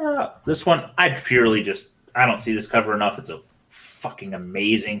 This one, I don't see this cover enough. It's a fucking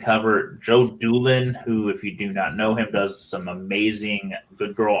amazing cover. Joe Doolin, who, if you do not know him, does some amazing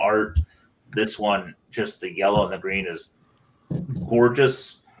Good Girl art. This one, just the yellow and the green is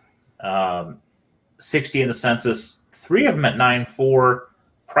gorgeous. 60 in the census. 3 of them at 9.4.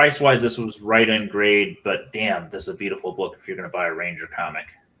 Price-wise, this was right in grade, but damn, this is a beautiful book if you're going to buy a Ranger comic.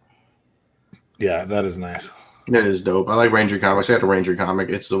 Yeah, that is nice. That is dope. I like Ranger comics. I got the Ranger comic.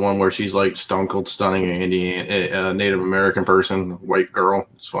 It's the one where she's like stone cold stunning Indian, Native American person, white girl.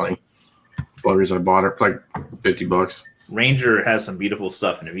 It's funny. That's one reason I bought it for like $50. Ranger has some beautiful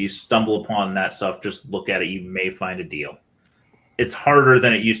stuff, and if you stumble upon that stuff, just look at it. You may find a deal. It's harder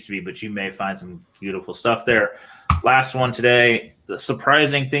than it used to be, but you may find some beautiful stuff there. Last one today. The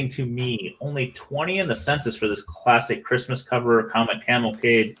surprising thing to me, only 20 in the census for this classic Christmas cover, Comet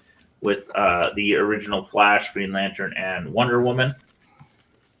Cavalcade, with the original Flash, Green Lantern, and Wonder Woman.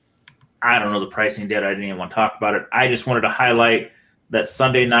 I don't know the pricing data. I didn't even want to talk about it. I just wanted to highlight that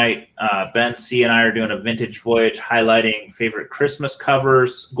Sunday night, Ben C. and I are doing a vintage voyage highlighting favorite Christmas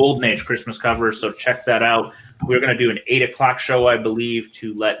covers, Golden Age Christmas covers, so check that out. We're going to do an 8 o'clock show, I believe,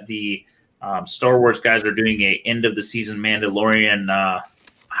 to let the Star Wars guys are doing a end-of-the-season Mandalorian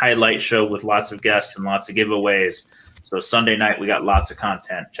highlight show with lots of guests and lots of giveaways. So Sunday night, we got lots of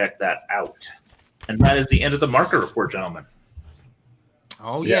content. Check that out. And that is the end of the market report, gentlemen.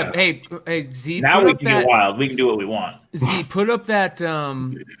 Oh, yeah. Hey, Z. Now we can get wild. We can do what we want. Z, put up that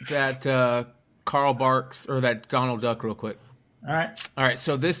Carl Barks or that Donald Duck real quick. All right.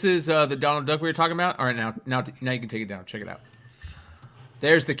 So this is the Donald Duck we were talking about. All right, now you can take it down. Check it out.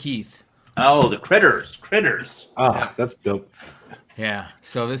 There's the Keith. Oh, the critters. Oh, that's dope. Yeah.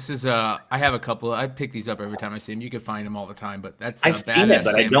 So this is I have a couple. I pick these up every time I see them. You can find them all the time, but that's I've seen it,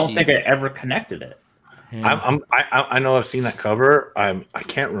 but Sam I don't Keith. think I ever connected it. Yeah. I know I've seen that cover. I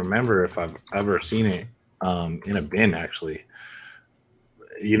can't remember if I've ever seen it in a bin actually.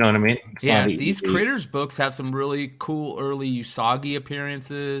 You know what I mean? These Critters books have some really cool early Usagi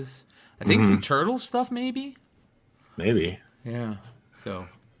appearances. I think some Turtle stuff, maybe. Maybe. Yeah. So,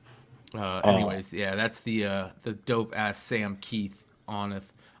 anyways, that's the dope ass Sam Keith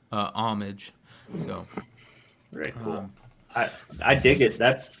homage. So, very cool. I dig it.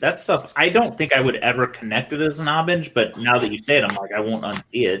 That stuff. I don't think I would ever connect it as an homage, but now that you say it, I'm like, I won't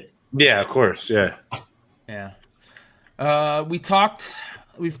unsee it. Yeah, of course. Yeah. Yeah. We talked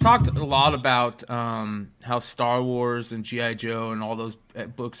we've talked a lot about how Star Wars and G.I. Joe and all those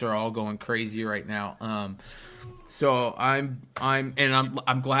books are all going crazy right now. So I'm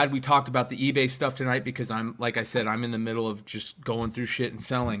glad we talked about the eBay stuff tonight because like I said, I'm in the middle of just going through shit and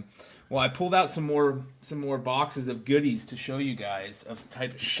selling. Well, I pulled out some more boxes of goodies to show you guys of the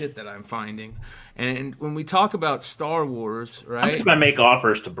type of shit that I'm finding. And when we talk about Star Wars, right? I'm just gonna make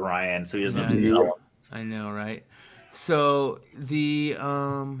offers to Brian so he doesn't have to tell him. I know, right? So the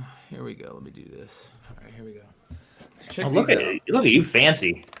here we go. Let me do this. All right, here we go. Check Look at you,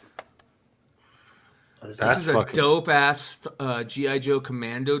 fancy. This is a dope ass G.I. Joe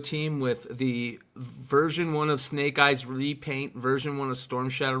Commando team with the version 1 of Snake Eyes repaint, version 1 of Storm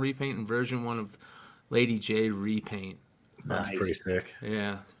Shadow repaint, and version 1 of Lady J repaint. That's pretty sick.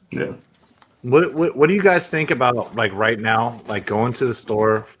 Yeah. Yeah. What do you guys think about like right now, like going to the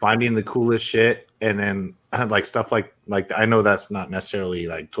store, finding the coolest shit, and then like stuff like I know that's not necessarily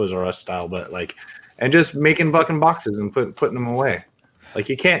like Toys R Us style, but like, and just making fucking boxes and putting them away. Like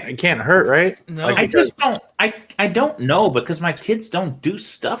it can't hurt, right? No, like, I just don't. I don't know because my kids don't do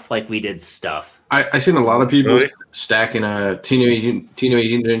stuff like we did stuff. I seen a lot of people Really? stacking Teenage Mutant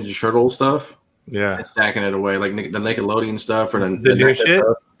Ninja Turtle stuff. Yeah. And stacking it away, like the Nickelodeon stuff or The new shit?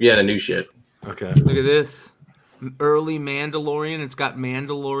 stuff. Yeah, the new shit. Okay. Look at this. Early Mandalorian. It's got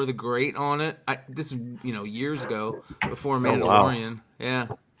Mandalore the Great on it. This is, years ago before Mandalorian. Wow. Yeah.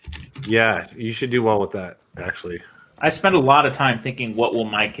 Yeah, you should do well with that, actually. I spend a lot of time thinking, what will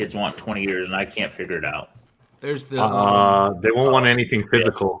my kids want 20 years, and I can't figure it out. There's the They won't want anything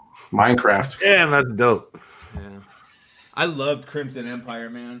physical. Minecraft. Yeah, that's dope. yeah. I loved Crimson Empire,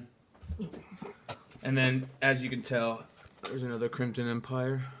 man. And then, as you can tell, there's another Crimson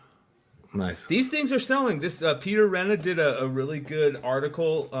Empire. Nice. These things are selling. This Peter Renna did a really good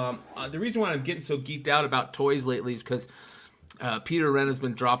article. The reason why I'm getting so geeked out about toys lately is because Peter Renna's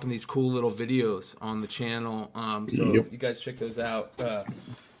been dropping these cool little videos on the channel. So if you guys check those out.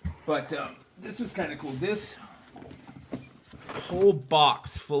 But this was kind of cool. This whole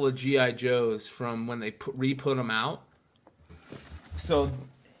box full of G.I. Joes from when they re-put them out. So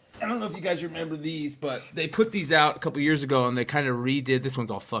I don't know if you guys remember these, but they put these out a couple years ago, and they kind of redid. This one's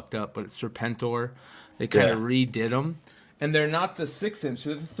all fucked up, but it's Serpentor. They kind of redid them, and they're not the 6-inch;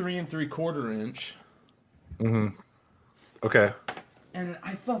 they're the 3 3/4 inch. Mm-hmm. Okay. And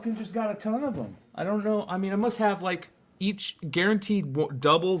I fucking just got a ton of them. I don't know. I mean, I must have like each guaranteed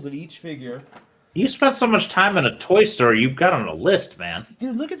doubles of each figure. You spent so much time in a toy store, you've got on a list, man.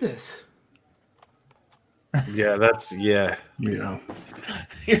 Dude, look at this. Yeah, that's Yeah.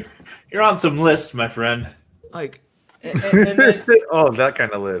 You're on some lists, my friend. Like, and then, oh, that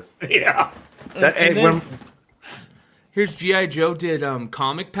kind of list. Yeah. That, and hey, then, here's G.I. Joe did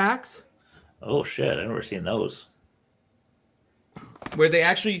comic packs. Oh shit! I've never seen those. Where they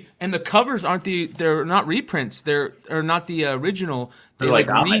actually, and the covers they're not reprints, they're not the original. They're like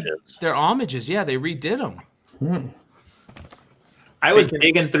homages. They're homages, yeah, they redid them. I was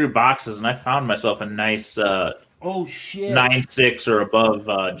digging through boxes and I found myself a nice Oh shit! 9.6 or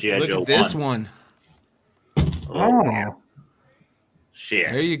above G.I. Look Joe at this 1. one. Oh.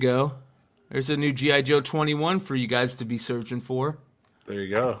 Shit. There you go. There's a new G.I. Joe 21 for you guys to be searching for. there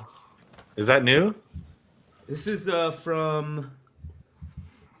you go. Is that new? This is from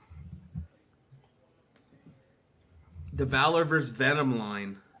the Valor vs. Venom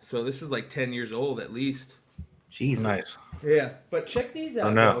line. So this is like 10 years old at least. Jesus. Nice. Yeah, but check these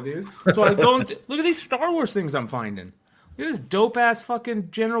out, no. though, dude. So I'm going. Look at these Star Wars things I'm finding. Look at this dope ass fucking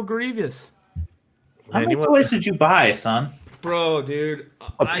General Grievous, How Man, many you toys must- did you buy, son? bro, dude.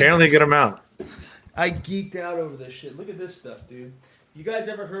 Apparently, a good amount. I geeked out over this shit. Look at this stuff, dude. You guys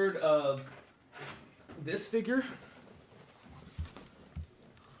ever heard of this figure?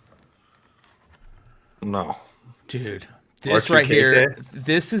 No. Dude, this R2K2? right here,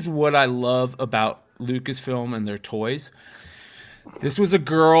 this is what I love about Lucasfilm and their toys. This was a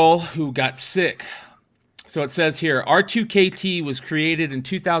girl who got sick. So it says here, R2KT was created in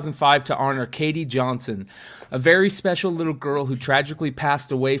 2005 to honor Katie Johnson, a very special little girl who tragically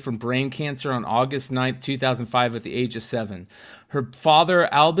passed away from brain cancer on August 9th, 2005 at the age of 7. Her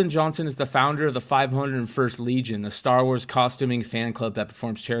father, Albin Johnson, is the founder of the 501st Legion, a Star Wars costuming fan club that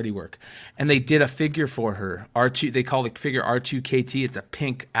performs charity work. And they did a figure for her. They call the figure R2KT. It's a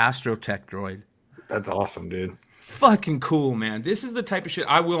pink Astrotech droid. That's awesome, dude. Fucking cool, man. This is the type of shit.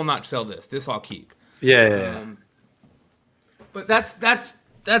 I will not sell this. This I'll keep. Yeah. But that's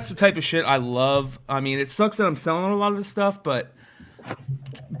the type of shit I love. I mean, it sucks that I'm selling a lot of this stuff, but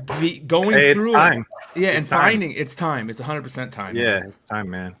going Hey, it's through time. Yeah, It's and time. finding it's time. It's 100% time. Yeah, it's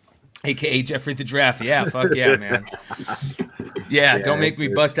time, man. AKA Jeffrey the Giraffe. Yeah, fuck yeah, man. Yeah, Yeah, don't make me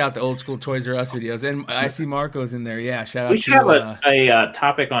dude. bust out the old school Toys R Us videos. And I see Marco's in there. Yeah, shout out We to should have a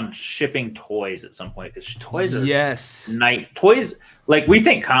topic on shipping toys at some point because toys are yes. toys. Like we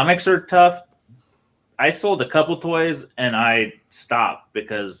think comics are tough. I sold a couple toys and I stopped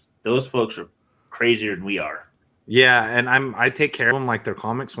because those folks are crazier than we are. Yeah, and I take care of them like they're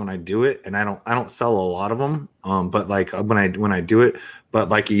comics when I do it, and I don't sell a lot of them. But like when I do it, but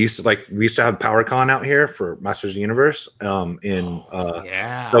like we used to have PowerCon out here for Masters of the Universe.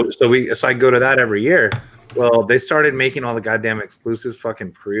 Yeah. So I go to that every year. Well, they started making all the goddamn exclusives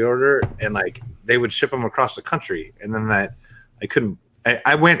fucking pre-order, and like they would ship them across the country, and then I couldn't.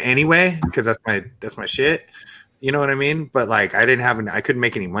 I went anyway because that's my shit. You know what I mean? But like I couldn't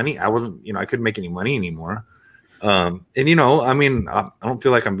make any money. I couldn't make any money anymore. And I mean, I don't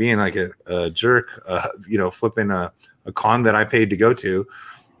feel like I'm being like a jerk, flipping a con that I paid to go to,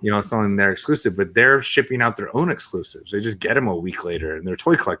 selling their exclusive, but they're shipping out their own exclusives. They just get them a week later, and they're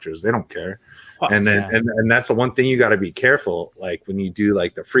toy collectors. They don't care. And then, and that's the one thing you got to be careful. Like when you do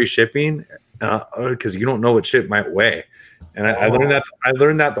like the free shipping, because you don't know what shit might weigh. And I learned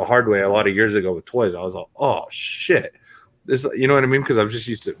that the hard way a lot of years ago with toys. I was like, oh shit. This, you know what I mean? Because I was just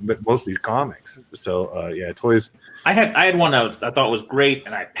used to mostly comics. So yeah, toys. I had one that I thought was great,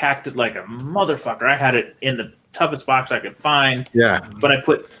 and I packed it like a motherfucker. I had it in the toughest box I could find. Yeah. But I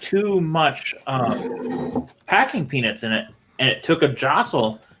put too much packing peanuts in it, and it took a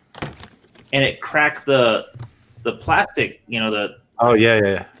jostle, and it cracked the plastic. The oh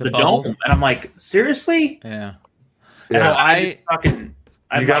yeah. The dome, and I'm like, seriously? Yeah. Yeah.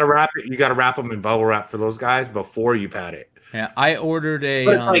 You gotta wrap it. You gotta wrap them in bubble wrap for those guys before you pat it. Yeah, I ordered a.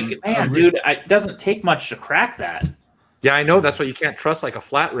 But dude, it doesn't take much to crack that. Yeah, I know. That's why you can't trust like a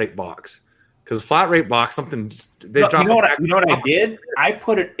flat rate box, because a flat rate box, they drop. You know what I did? I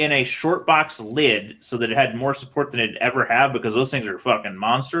put it in a short box lid so that it had more support than it'd ever have, because those things are fucking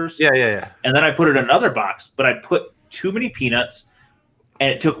monsters. Yeah. And then I put it in another box, but I put too many peanuts, and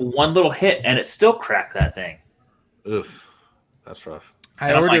it took one little hit, and it still cracked that thing. Oof, that's rough.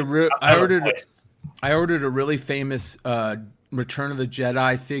 I ordered a really famous Return of the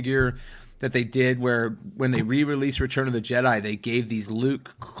Jedi figure that they did, where when they re-released Return of the Jedi, they gave these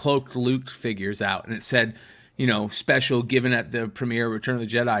cloaked Luke figures out, and it said, special given at the premiere of Return of the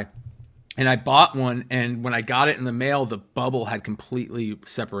Jedi. And I bought one, and when I got it in the mail, the bubble had completely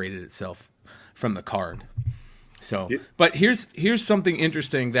separated itself from the card. So, but here's something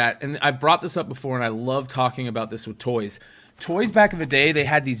interesting and I've brought this up before, and I love talking about this with toys. Toys back in the day, they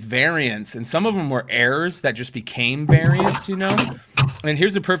had these variants, and some of them were errors that just became variants, And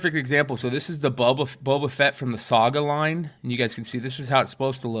here's a perfect example. So this is the Boba Fett from the Saga line, and you guys can see this is how it's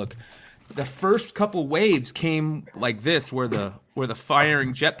supposed to look. The first couple waves came like this, where the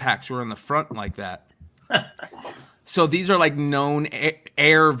firing jetpacks were in the front like that. So these are like known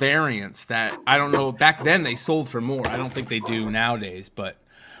air variants that I don't know. Back then they sold for more. I don't think they do nowadays, but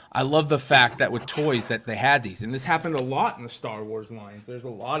I love the fact that with toys that they had these, and this happened a lot in the Star Wars lines. There's a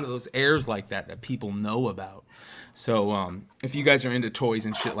lot of those airs like that people know about. So if you guys are into toys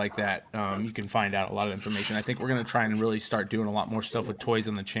and shit like that, you can find out a lot of information. I think we're going to try and really start doing a lot more stuff with toys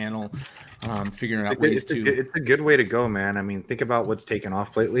on the channel, figuring out ways to... It's a good way to go, man. I mean, think about what's taken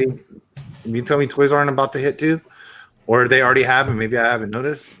off lately. You tell me toys aren't about to hit too? Or they already have, and maybe I haven't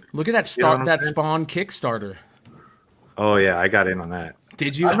noticed? Look at that Spawn Kickstarter. Oh, yeah, I got in on that.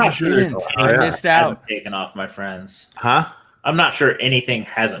 Did you? I'm not sure I missed out. Taken off, my friends. Huh? I'm not sure anything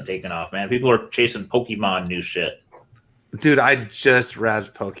hasn't taken off, man. People are chasing Pokemon new shit. Dude, I just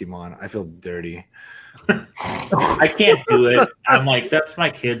razzed Pokemon. I feel dirty. I can't do it. I'm like, that's my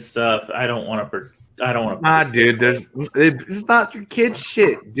kid's stuff. I don't want to. Nah, dude. It's not your kid's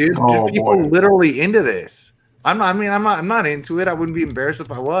shit, dude. Oh, There's people boy. literally into this. I'm not into it. I wouldn't be embarrassed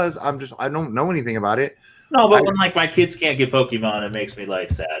if I was. I don't know anything about it. No, but when like my kids can't get Pokemon, it makes me like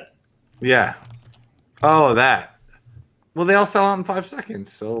sad. Yeah. Oh, that. Well, they all sell out in 5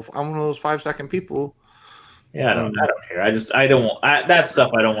 seconds. So if I'm one of those 5-second people. Yeah, I don't care. I don't want that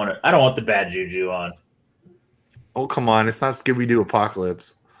stuff. I don't want the bad juju on. Oh, come on. It's not Scooby-Doo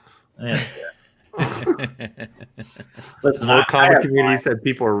Apocalypse. Yeah. Listen, The comic community said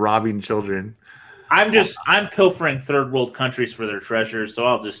people are robbing children. I'm pilfering third world countries for their treasures, so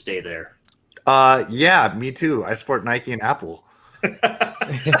I'll just stay there. Yeah, me too. I support Nike and Apple.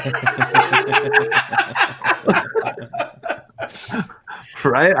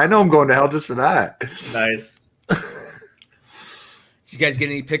 Right? I know I'm going to hell just for that. Nice. Did you guys get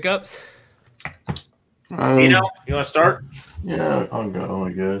any pickups? You want to start? Yeah, I'll go,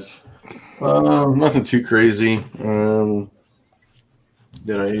 I guess. Nothing too crazy. I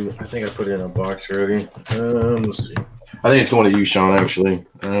think I put it in a box already. Let's see. I think it's going to you, Sean. Actually,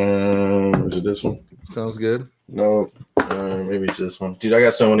 is it this one? Sounds good. No, maybe it's this one, dude. I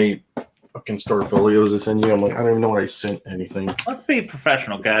got so many fucking portfolios to send you. I'm like, I don't even know what I sent anything. Let's be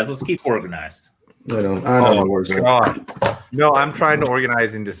professional, guys. Let's keep organized. I don't know where's that. God. No, I'm trying to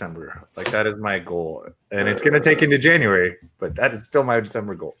organize in December. Like that is my goal, and it's gonna take into January, but that is still my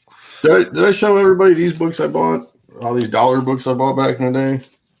December goal. Did I show everybody these books I bought? All these dollar books I bought back in the day,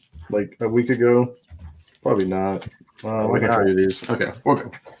 like a week ago. Probably not. I can show you these. Okay.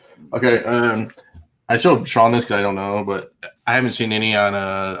 I showed Sean this because I don't know, but I haven't seen any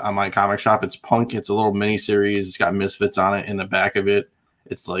on my comic shop. It's Punk. It's a little mini series. It's got Misfits on it in the back of it.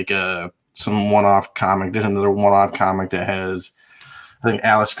 It's like some one-off comic. There's another one-off comic that has, I think,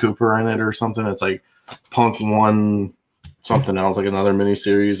 Alice Cooper in it or something. It's like Punk 1 something else, like another mini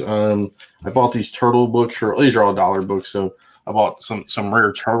series. I bought these turtle books these are all dollar books, so I bought some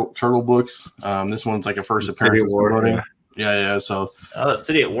rare turtle books. This one's like a first appearance. Yeah. So the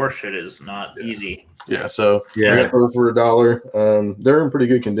City at War shit is not easy. Yeah, so I got those for $1. They're in pretty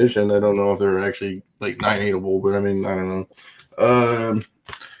good condition. I don't know if they're actually like 9-8able, but I mean, I don't know.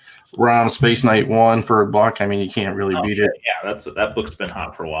 Rom Space Knight 1 for $1. I mean, you can't really beat it. Yeah, that book's been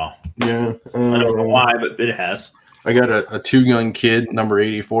hot for a while. Yeah, I don't know why, but it has. I got a Two Gun Kid number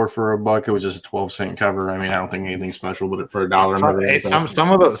 84 for $1. It was just a 12-cent cover. I mean, I don't think anything special, but for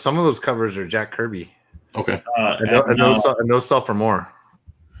 $1, some of those covers are Jack Kirby. Okay, and those sell for more.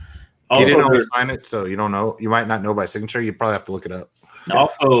 Also, he didn't always sign it, so you don't know. You might not know by signature. You probably have to look it up.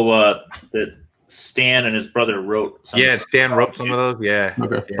 Also, that Stan and his brother wrote. Stan wrote some of those. Yeah,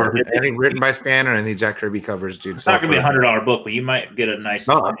 okay, perfect. Anything written by Stan or any Jack Kirby covers, dude. It's not gonna be $100 book, but you might get a nice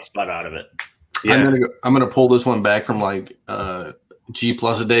spot out of it. Yeah. I'm gonna pull this one back from like G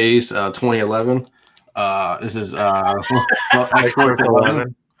Plus Days 2011. This is X-Force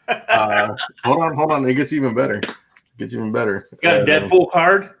 11. Hold on. It gets even better. You got a Deadpool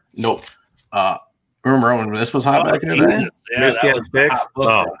card? Nope. Remember when this was hot back in the day? Yeah, that was a hot book.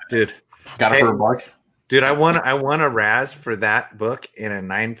 Oh, dude. Got it for $1. Dude, I won a Raz for that book in a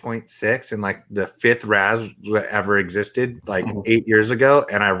 9.6 and like the 5th Raz that ever existed like 8 years ago,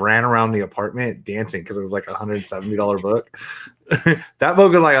 and I ran around the apartment dancing because it was like a $170 book. That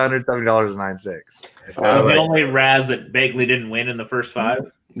book was like $170.96. The only Raz that Bagley didn't win in the first 5.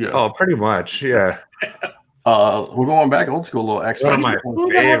 Yeah. Oh, pretty much. Yeah. We're going back old school, little X. One of my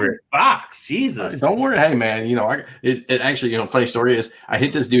favorite box. Jesus. Don't worry. Hey, man. You know, it actually, funny story is I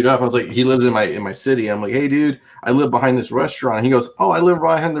hit this dude up. I was like, he lives in my city. I'm like, hey, dude, I live behind this restaurant. He goes, oh, I live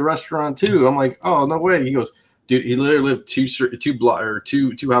behind the restaurant too. I'm like, oh, no way. He goes, dude, he literally lived two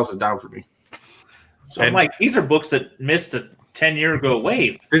houses down from me. So I'm like, these are books that missed a 10-year ago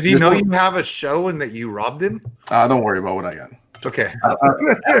wave. Does he know you have a show and that you robbed him? Don't worry about what I got. Okay. I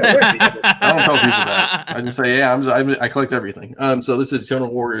don't tell people that. I just say, I collect everything. So this is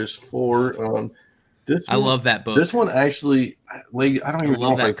Eternal Warriors 4. I love that book. This one actually, like, I don't even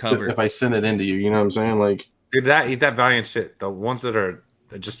know if I send it into you. You know what I'm saying? Like, dude, that Valiant shit. The ones that are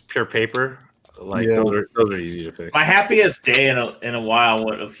just pure paper, like those are easy to fix. My happiest day in a while,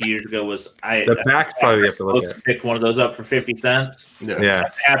 a few years ago, was the back's probably have to look at. Picked one of those up for 50 cents. Yeah.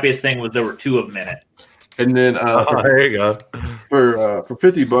 The happiest thing was there were 2 of them in it. And then there you go. For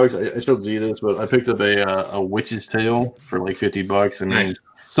 $50, I showed Z this, but I picked up a Witch's Tale for like $50. And then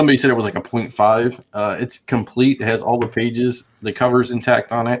somebody said it was like a 0.5. It's complete. It has all the pages. The cover's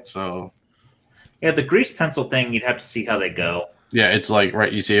intact on it. So yeah, the grease pencil thing, you'd have to see how they go. Yeah, it's like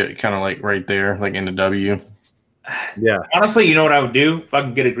right. You see it kind of like right there, like in the W. Yeah. Honestly, you know what I would do? If I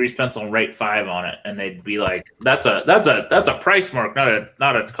could get a grease pencil and write 5 on it, and they'd be like, "That's a price mark, not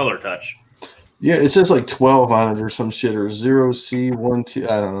a color touch." Yeah, it says like 12 on it or some shit, or 0C12.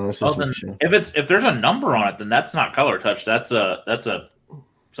 I don't know. It says then if there's a number on it, then that's not color touch. That's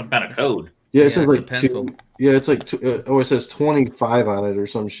some kind of code. Yeah, it says like 2. Yeah, it's like 2. It says 25 on it or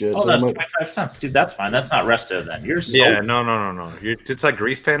some shit. Oh, so that's 25 cents, dude. That's fine. That's not resto then. You're no. It's like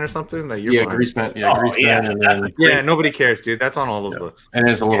grease pen or something. Like grease pen. Yeah, grease pen. Nobody cares, dude. That's on all those books. And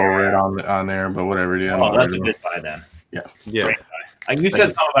there's a little red on there, but whatever, dude. Oh, that's a good buy then. Yeah. Great buy. Like you said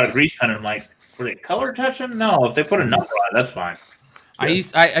something about a grease pen, and I'm like, were they color touching? No, if they put a number on it, that's fine.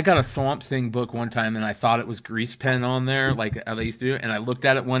 I got a Swamp Thing book one time, and I thought it was grease pen on there, like I used to do. And I looked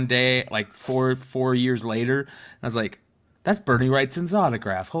at it one day, like four years later, and I was like, "That's Bernie Wrightson's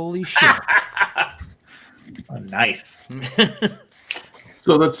autograph! Holy shit!" Oh, nice.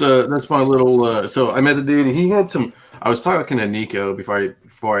 So that's my little. So I met the dude, and he had some. I was talking to Nico before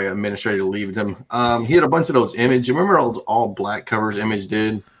I administratively leaved him. He had a bunch of those Image. You remember all black covers Image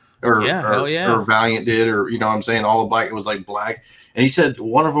did? hell yeah. or Valiant did, or you know what I'm saying, all the black. It was like black, and he said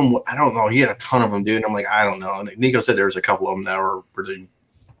one of them. I don't know. He had a ton of them, dude. And I'm like, I don't know. And Nico said there was a couple of them that were pretty.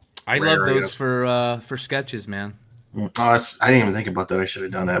 I rare, love I those guess. for sketches, man. Oh, I didn't even think about that. I should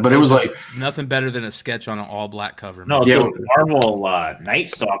have done that, but it was like Nothing better than a sketch on an all black cover. No, Yeah. the Marvel Night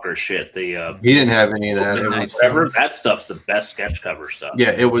Stalker shit. The he didn't have any of that. It Midnight was, whatever that stuff's the best sketch cover stuff.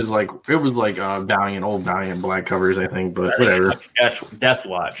 yeah, it was like Valiant, old Valiant black covers, I think, but whatever. Death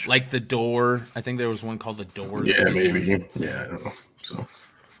Watch. Like The Door. I think there was one called The Door. Yeah, maybe. Yeah, I don't know. So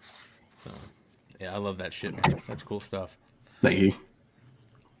Yeah, I love that shit, man. That's cool stuff. thank you.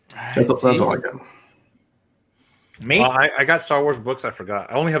 All That's right, all I got. Me? I got Star Wars books. I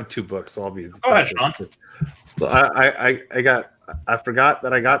forgot. I only have 2 books, so I'll be. Go ahead, Sean. So I forgot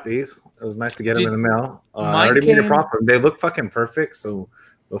that I got these. It was nice to get them in the mail. I mine already made a came- proper. They look fucking perfect. So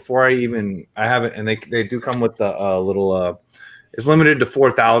before I have it, and they do come with the little. It's limited to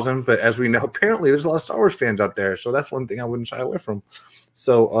 4,000, but as we know, apparently there's a lot of Star Wars fans out there. So that's one thing I wouldn't shy away from.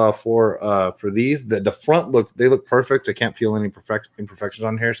 So for these, the front they look perfect. I can't feel any imperfections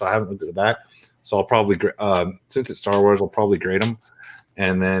on here, so I haven't looked at the back. So I'll probably since it's Star Wars, I'll probably grade them.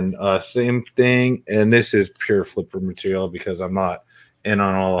 And then same thing, and this is pure flipper material because I'm not in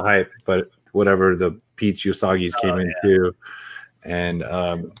on all the hype, but whatever the Peach Usagi's came into, and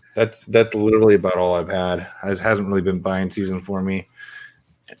that's literally about all I've had. It hasn't really been buying season for me.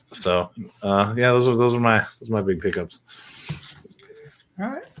 So yeah, those are my big pickups. All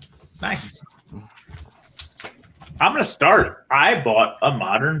right. Nice. I'm gonna start. I bought a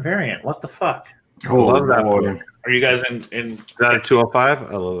modern variant. What the fuck? I love that boy. one. Are you guys in Is that a 205?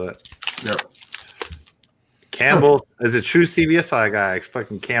 I love that. Yep. Campbell is a true CBSI guy. It's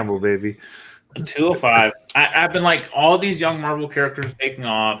fucking Campbell, baby. 205? I've been like, all these young Marvel characters taking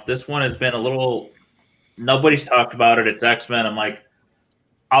off. This one has been a little. Nobody's talked about it. It's X-Men. I'm like,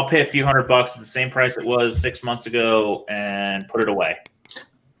 I'll pay a few $100 at the same price it was 6 months ago and put it away.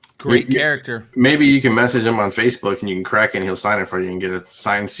 Great Yeah. character. Maybe you can message him on Facebook and you can crack it and he'll sign it for you and get a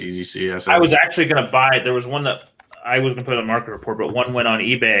signed CGCS. I was actually going to buy it. There was one that I was going to put on market report, but one went on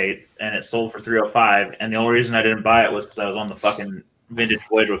eBay and it sold for 305. And the only reason I didn't buy it was because I was on the fucking Vintage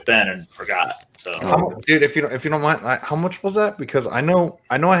Voyage with Ben and forgot. So, Dude, if you don't mind, how much was that? Because I know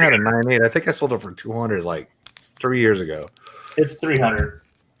I had a 9.8. I think I sold it for 200 like 3 years ago. it's 300.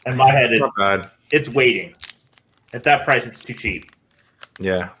 In my head, Not bad. it's waiting. At that price, it's too cheap.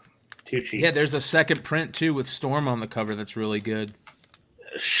 Yeah. Too cheap. Yeah, there's a second print too with Storm on the cover that's really good.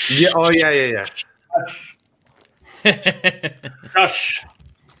 Yeah. Oh yeah. Shush.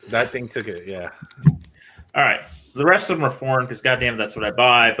 That thing took it. Yeah. All right. The rest of them are foreign because, goddamn, that's what I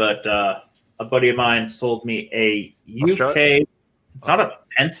buy. But a buddy of mine sold me a UK. Australia? It's not a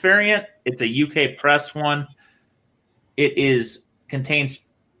Pence variant. It's a UK press one. It contains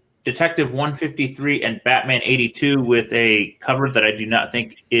Detective 153 and Batman 82 with a cover that I do not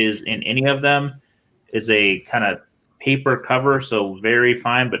think is in any of them. Is a kind of paper cover, so very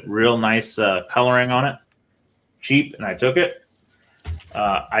fine, but real nice coloring on it. Cheap, and I took it.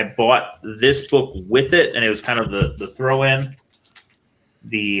 I bought this book with it, and it was kind of the throw-in.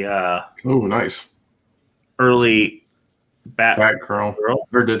 The oh, nice. early Batgirl.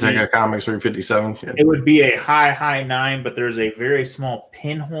 Or Detective Comics 357. Yeah. It would be a high 9, but there's a very small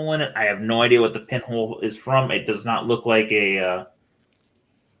pinhole in it. I have no idea what the pinhole is from. It does not look like a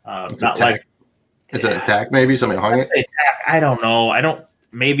not like It's an attack, maybe somebody hung it. I don't know.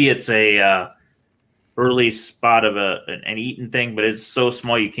 Maybe it's a early spot of an eaten thing, but it's so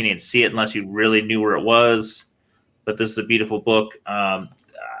small you can't even see it unless you really knew where it was. But this is a beautiful book.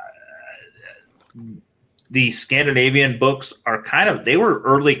 The Scandinavian books are they were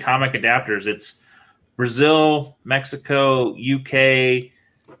early comic adapters. It's Brazil, Mexico, UK,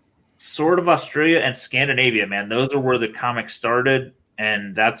 sort of Australia, and Scandinavia, man. Those are where the comics started,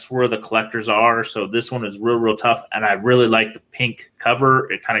 and that's where the collectors are. So this one is real tough, and I really like the pink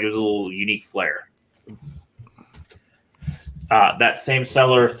cover. It kind of gives a little unique flair. That same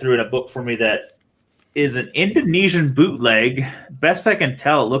seller threw in a book for me that is an Indonesian bootleg. Best I can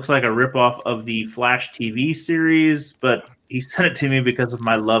tell, it looks like a ripoff of the Flash TV series, but he sent it to me because of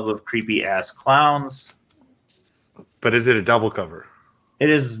my love of creepy ass clowns. But is it a double cover? It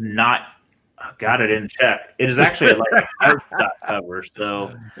is not. Oh God, I didn't check. It is actually like a cardstock cover.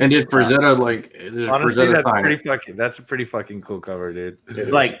 So, And did Frazetta Honestly, Frazetta sign it? that's a pretty fucking cool cover, dude.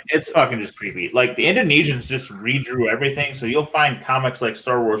 like, it's fucking just creepy. Like, the Indonesians just redrew everything. So you'll find comics like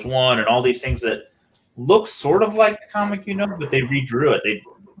Star Wars 1 and all these things that look sort of like the comic, but they redrew it. They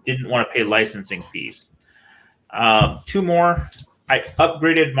didn't want to pay licensing fees. 2 more. I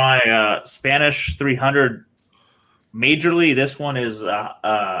upgraded my Spanish 300 majorly, this one is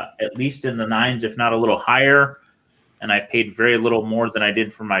at least in the 9s, if not a little higher. And I paid very little more than I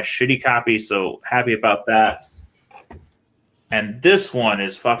did for my shitty copy, so happy about that. And this one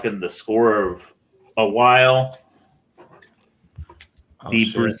is fucking the score of a while.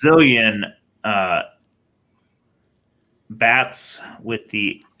 The Brazilian bats with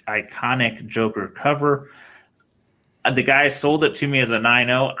the iconic Joker cover. The guy sold it to me as a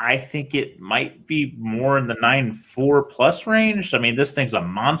 9.0. I think it might be more in the 9.4 plus range. I mean, this thing's a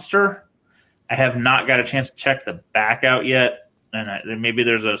monster. I have not got a chance to check the back out yet, and maybe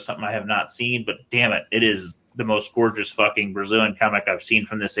there's something I have not seen, but damn it, it is the most gorgeous fucking Brazilian comic I've seen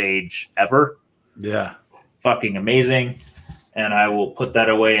from this age ever. Yeah. Fucking amazing. And I will put that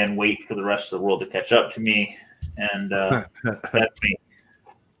away and wait for the rest of the world to catch up to me. And that's me.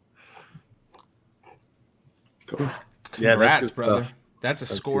 Cool. Yeah, that's Congrats, good brother. stuff. That's a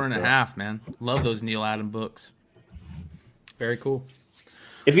That's score good and a stuff. half, man. Love those Neil Adam books. Very cool.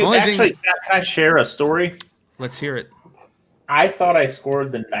 If you Only thing- actually, can I share a story? Let's hear it. I thought I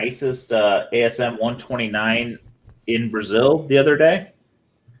scored the nicest ASM 129 in Brazil the other day.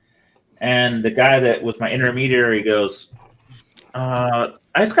 And the guy that was my intermediary goes, I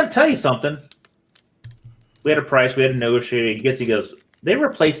just got to tell you something. We had a price. We had to negotiate. He goes, they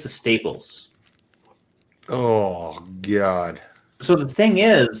replaced the staples. Oh, God. So the thing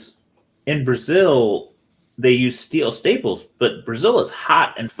is, in Brazil, they use steel staples, but Brazil is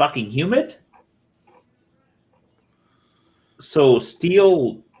hot and fucking humid. So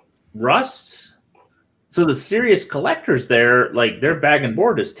steel rusts. So the serious collectors there, like their bag and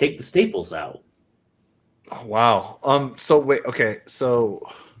board is take the staples out. Oh, wow. So wait, okay. So,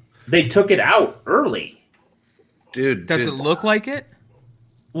 They took it out early. dude, Does it look like it?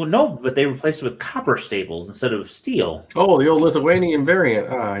 Well, no, but they replaced it with copper staples instead of steel. Oh, the old Lithuanian variant.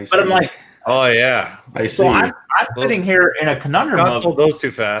 I see. But I'm like, Oh yeah. I see. so I'm sitting here in a conundrum God of pulled those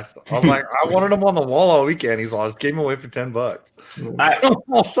too fast. I was like, I wanted them on the wall all weekend. He's lost. Gave him away for $10.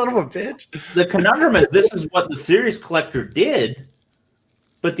 Oh, son of a bitch. the conundrum is this is what the serious collector did,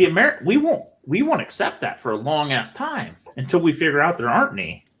 but the we won't accept that for a long ass time until we figure out there aren't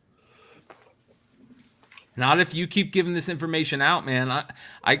any. Not if you keep giving this information out, man.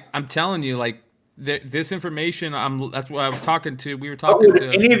 I'm telling you, like this information. That's what I was talking to. We were talking Would to.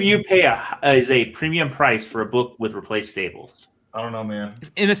 any of you pay a premium price for a book with replaced staples? I don't know, man.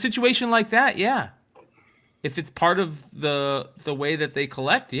 In a situation like that, yeah. If it's part of the way that they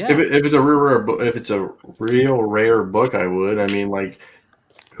collect, yeah. If it's a rare book, if it's a real rare book, I would. I mean, like,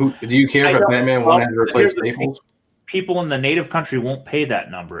 who do you care if a Batman one had to replace staples? People in the native country won't pay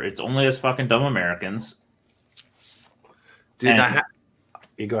that number. It's only us fucking dumb Americans. Dude, And-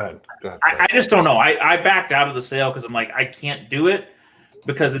 you go ahead. Go ahead. I just don't know. I backed out of the sale because I'm like, I can't do it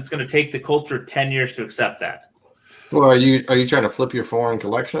because it's going to take the culture 10 years to accept that. Well, are you trying to flip your foreign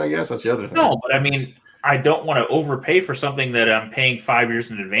collection? I guess that's the other thing. No, but I mean, I don't want to overpay for something that I'm paying 5 years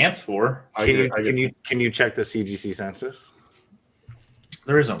in advance for. Can you check the CGC census?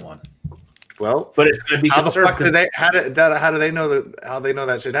 There isn't one, Well, but it's going to be how the fuck conservative. how do they know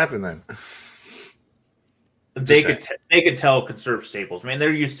that should happen then? They could tell conserve staples. I mean,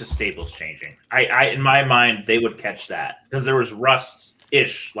 they're used to staples changing. I in my mind, they would catch that because there was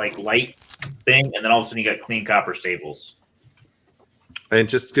rust-ish, like light thing, and then all of a sudden you got clean copper staples. And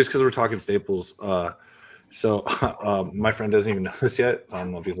just because we're talking staples, so my friend doesn't even know this yet. I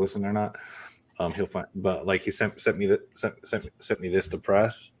don't know if he's listening or not. He'll find, but like he sent me this to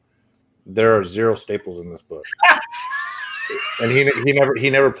press. There are 0 staples in this book, and he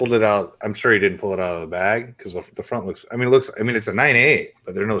never pulled it out. I'm sure he didn't pull it out of the bag because the front looks. I mean, it's a 9.8,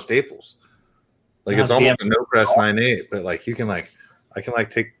 but there are no staples. Like it's almost a no press 9.8, but like I can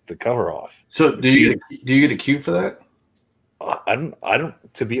take the cover off. So do you get a cue for that? I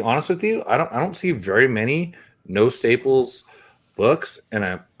don't. To be honest with you, I don't see very many no staples books, and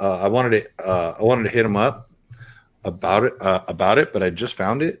I wanted to hit him up about it, but I just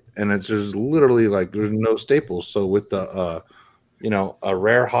found it, and it's just literally like there's no staples. So with the a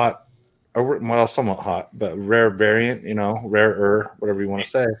rare hot, or well, somewhat hot, but rare variant, rarer, whatever you want to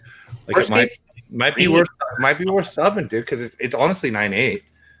say, like Worst it might be worth subbing, dude, because it's honestly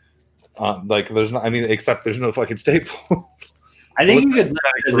 9.8. Like there's no, I mean, except there's no fucking staples. I think you could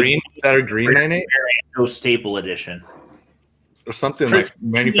green. Is that a green 9.8 no staple edition. or something like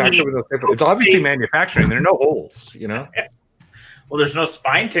manufactured with no staples? It's obviously manufacturing. There are no holes, Well, there's no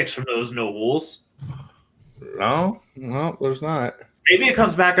spine ticks from those no holes. No, there's not. Maybe it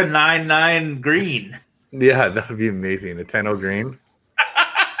comes back a 9.9 green. Yeah, that would be amazing. A 10.0 green.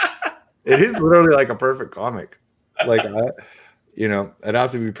 It is literally like a perfect comic. Like I'd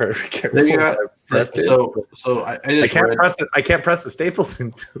have to be very careful. pressed it. So I just can't read, press it. I can't press the staples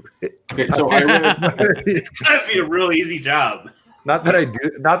into it. okay, so I read It's gotta be a real easy job. Not that I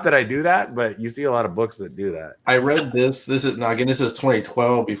do that, but you see a lot of books that do that. I read this. This is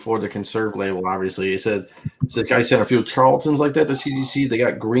 2012 before the conserve label. Obviously, it said this guy sent a few Charltons like that to CGC. They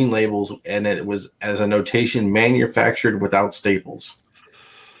got green labels, and it was as a notation manufactured without staples.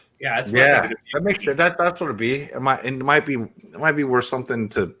 Yeah, that's that makes sense. That's what it'd be. It might be worth something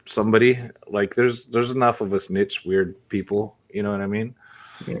to somebody. Like there's enough of us niche weird people. You know what I mean?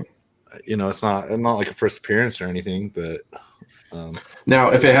 Yeah. You know, it's not like a first appearance or anything, but.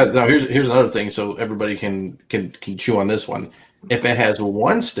 Now, if it has here's another thing, so everybody can chew on this one. If it has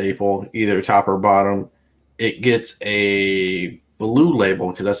one staple, either top or bottom, it gets a blue label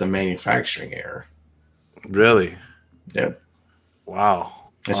because that's a manufacturing error. Really? Yep.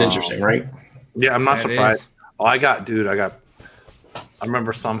 Wow. That's interesting, right? Yeah, I'm not That surprised. is. Oh, I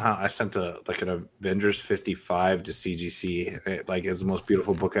remember somehow I sent an Avengers 55 to CGC. It's the most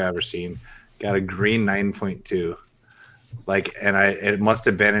beautiful book I ever seen. Got a green 9.2. It must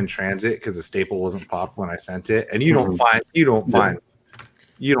have been in transit because the staple wasn't popped when I sent it. And you don't find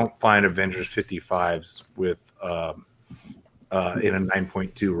Avengers 55s with in a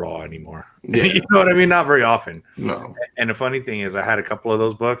 9.2 raw anymore. Yeah. You know what I mean? Not very often. No. And the funny thing is, I had a couple of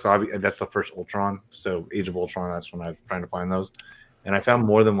those books. That's the first Ultron. So Age of Ultron. That's when I was trying to find those, and I found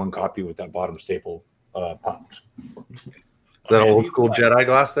more than one copy with that bottom staple popped. Is that old school Jedi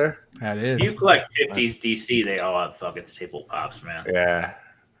glass there? That is. If you collect 50s DC, they all have fucking staple pops, man. Yeah.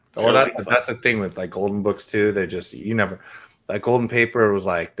 Well, that's the thing with golden books too. They just golden paper was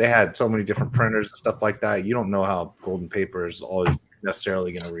they had so many different printers and stuff like that. You don't know how golden paper is always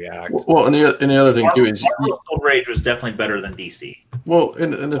necessarily going to react. Well, and the other thing too is Marvel Silver Age was definitely better than DC. well,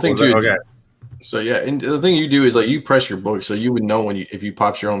 and the thing too. Okay. So yeah, and the thing you do is you press your book, so you would know if you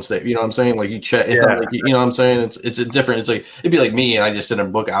pops your own staple. You know what I'm saying? You check. Yeah. You know what I'm saying? It's a different. It'd be like me, and I just send a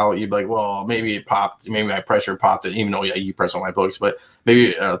book out. You'd be like, well, maybe it popped. Maybe my pressure popped it, even though you press on my books, but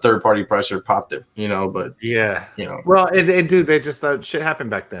maybe a third party pressure popped it. But Yeah. you Well, dude, they just shit happened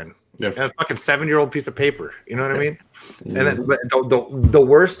back then. Yeah. And a fucking 7-year-old piece of paper. You know what I mean? And then, but the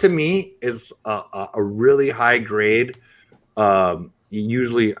worst to me is a really high grade.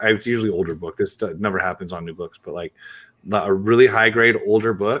 It's usually older book. This never happens on new books, but a really high grade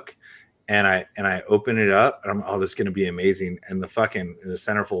older book, and I open it up and this is gonna be amazing, and the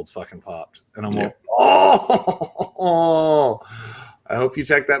centerfold's fucking popped, and I'm like, oh, I hope you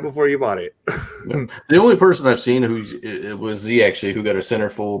checked that before you bought it. The only person I've seen it was Z actually who got a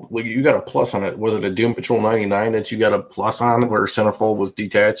centerfold. You got a plus on it. Was it a Doom Patrol 99 that you got a plus on where centerfold was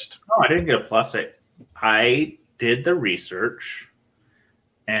detached? No, I didn't get a plus. I did the research.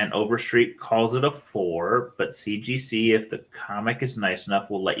 And Overstreet calls it a 4, but CGC, if the comic is nice enough,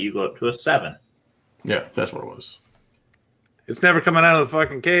 will let you go up to a 7. Yeah, that's what it was. It's never coming out of the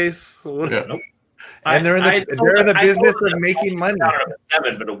fucking case. Yeah. Nope. And they're in the business of making money. Out of a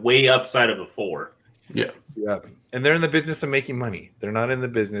 7, but a way upside of a 4. Yeah. Yeah, and they're in the business of making money. They're not in the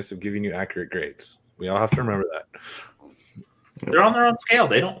business of giving you accurate grades. We all have to remember that. They're on their own scale.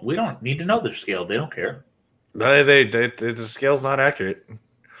 We don't need to know their scale. They don't care. The scale's not accurate.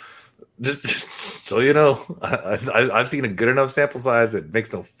 Just so you know, I've seen a good enough sample size that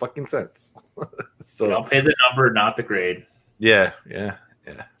makes no fucking sense. So I'll pay the number, not the grade. Yeah. 100%.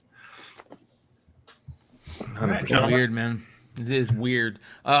 It's weird, man. It is weird.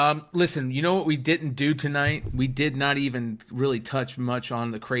 Listen, you know what we didn't do tonight? We did not even really touch much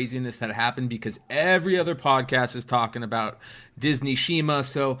on the craziness that happened because every other podcast is talking about Disney Shima.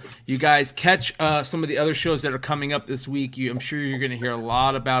 So you guys catch some of the other shows that are coming up this week. I'm sure you're going to hear a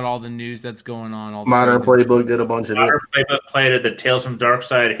lot about all the news that's going on. All the Modern craziness. Playbook did a bunch of Modern Playbook played it. The Tales from Dark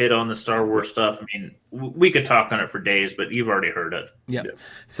Side hit on the Star Wars stuff. I mean, we could talk on it for days, but you've already heard it. Yep. Yeah.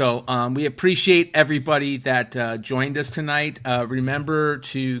 So we appreciate everybody that joined us tonight. Remember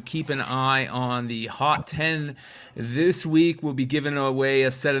to keep an eye on the Hot 10 this week. We'll be giving away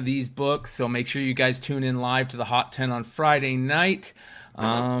a set of these books, so make sure you guys tune in live to the Hot 10 on Friday night.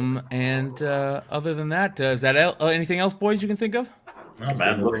 And other than that, is that anything else, boys, you can think of? Oh,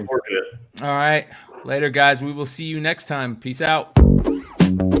 man, looking forward to it. All right. Later, guys. We will see you next time. Peace out.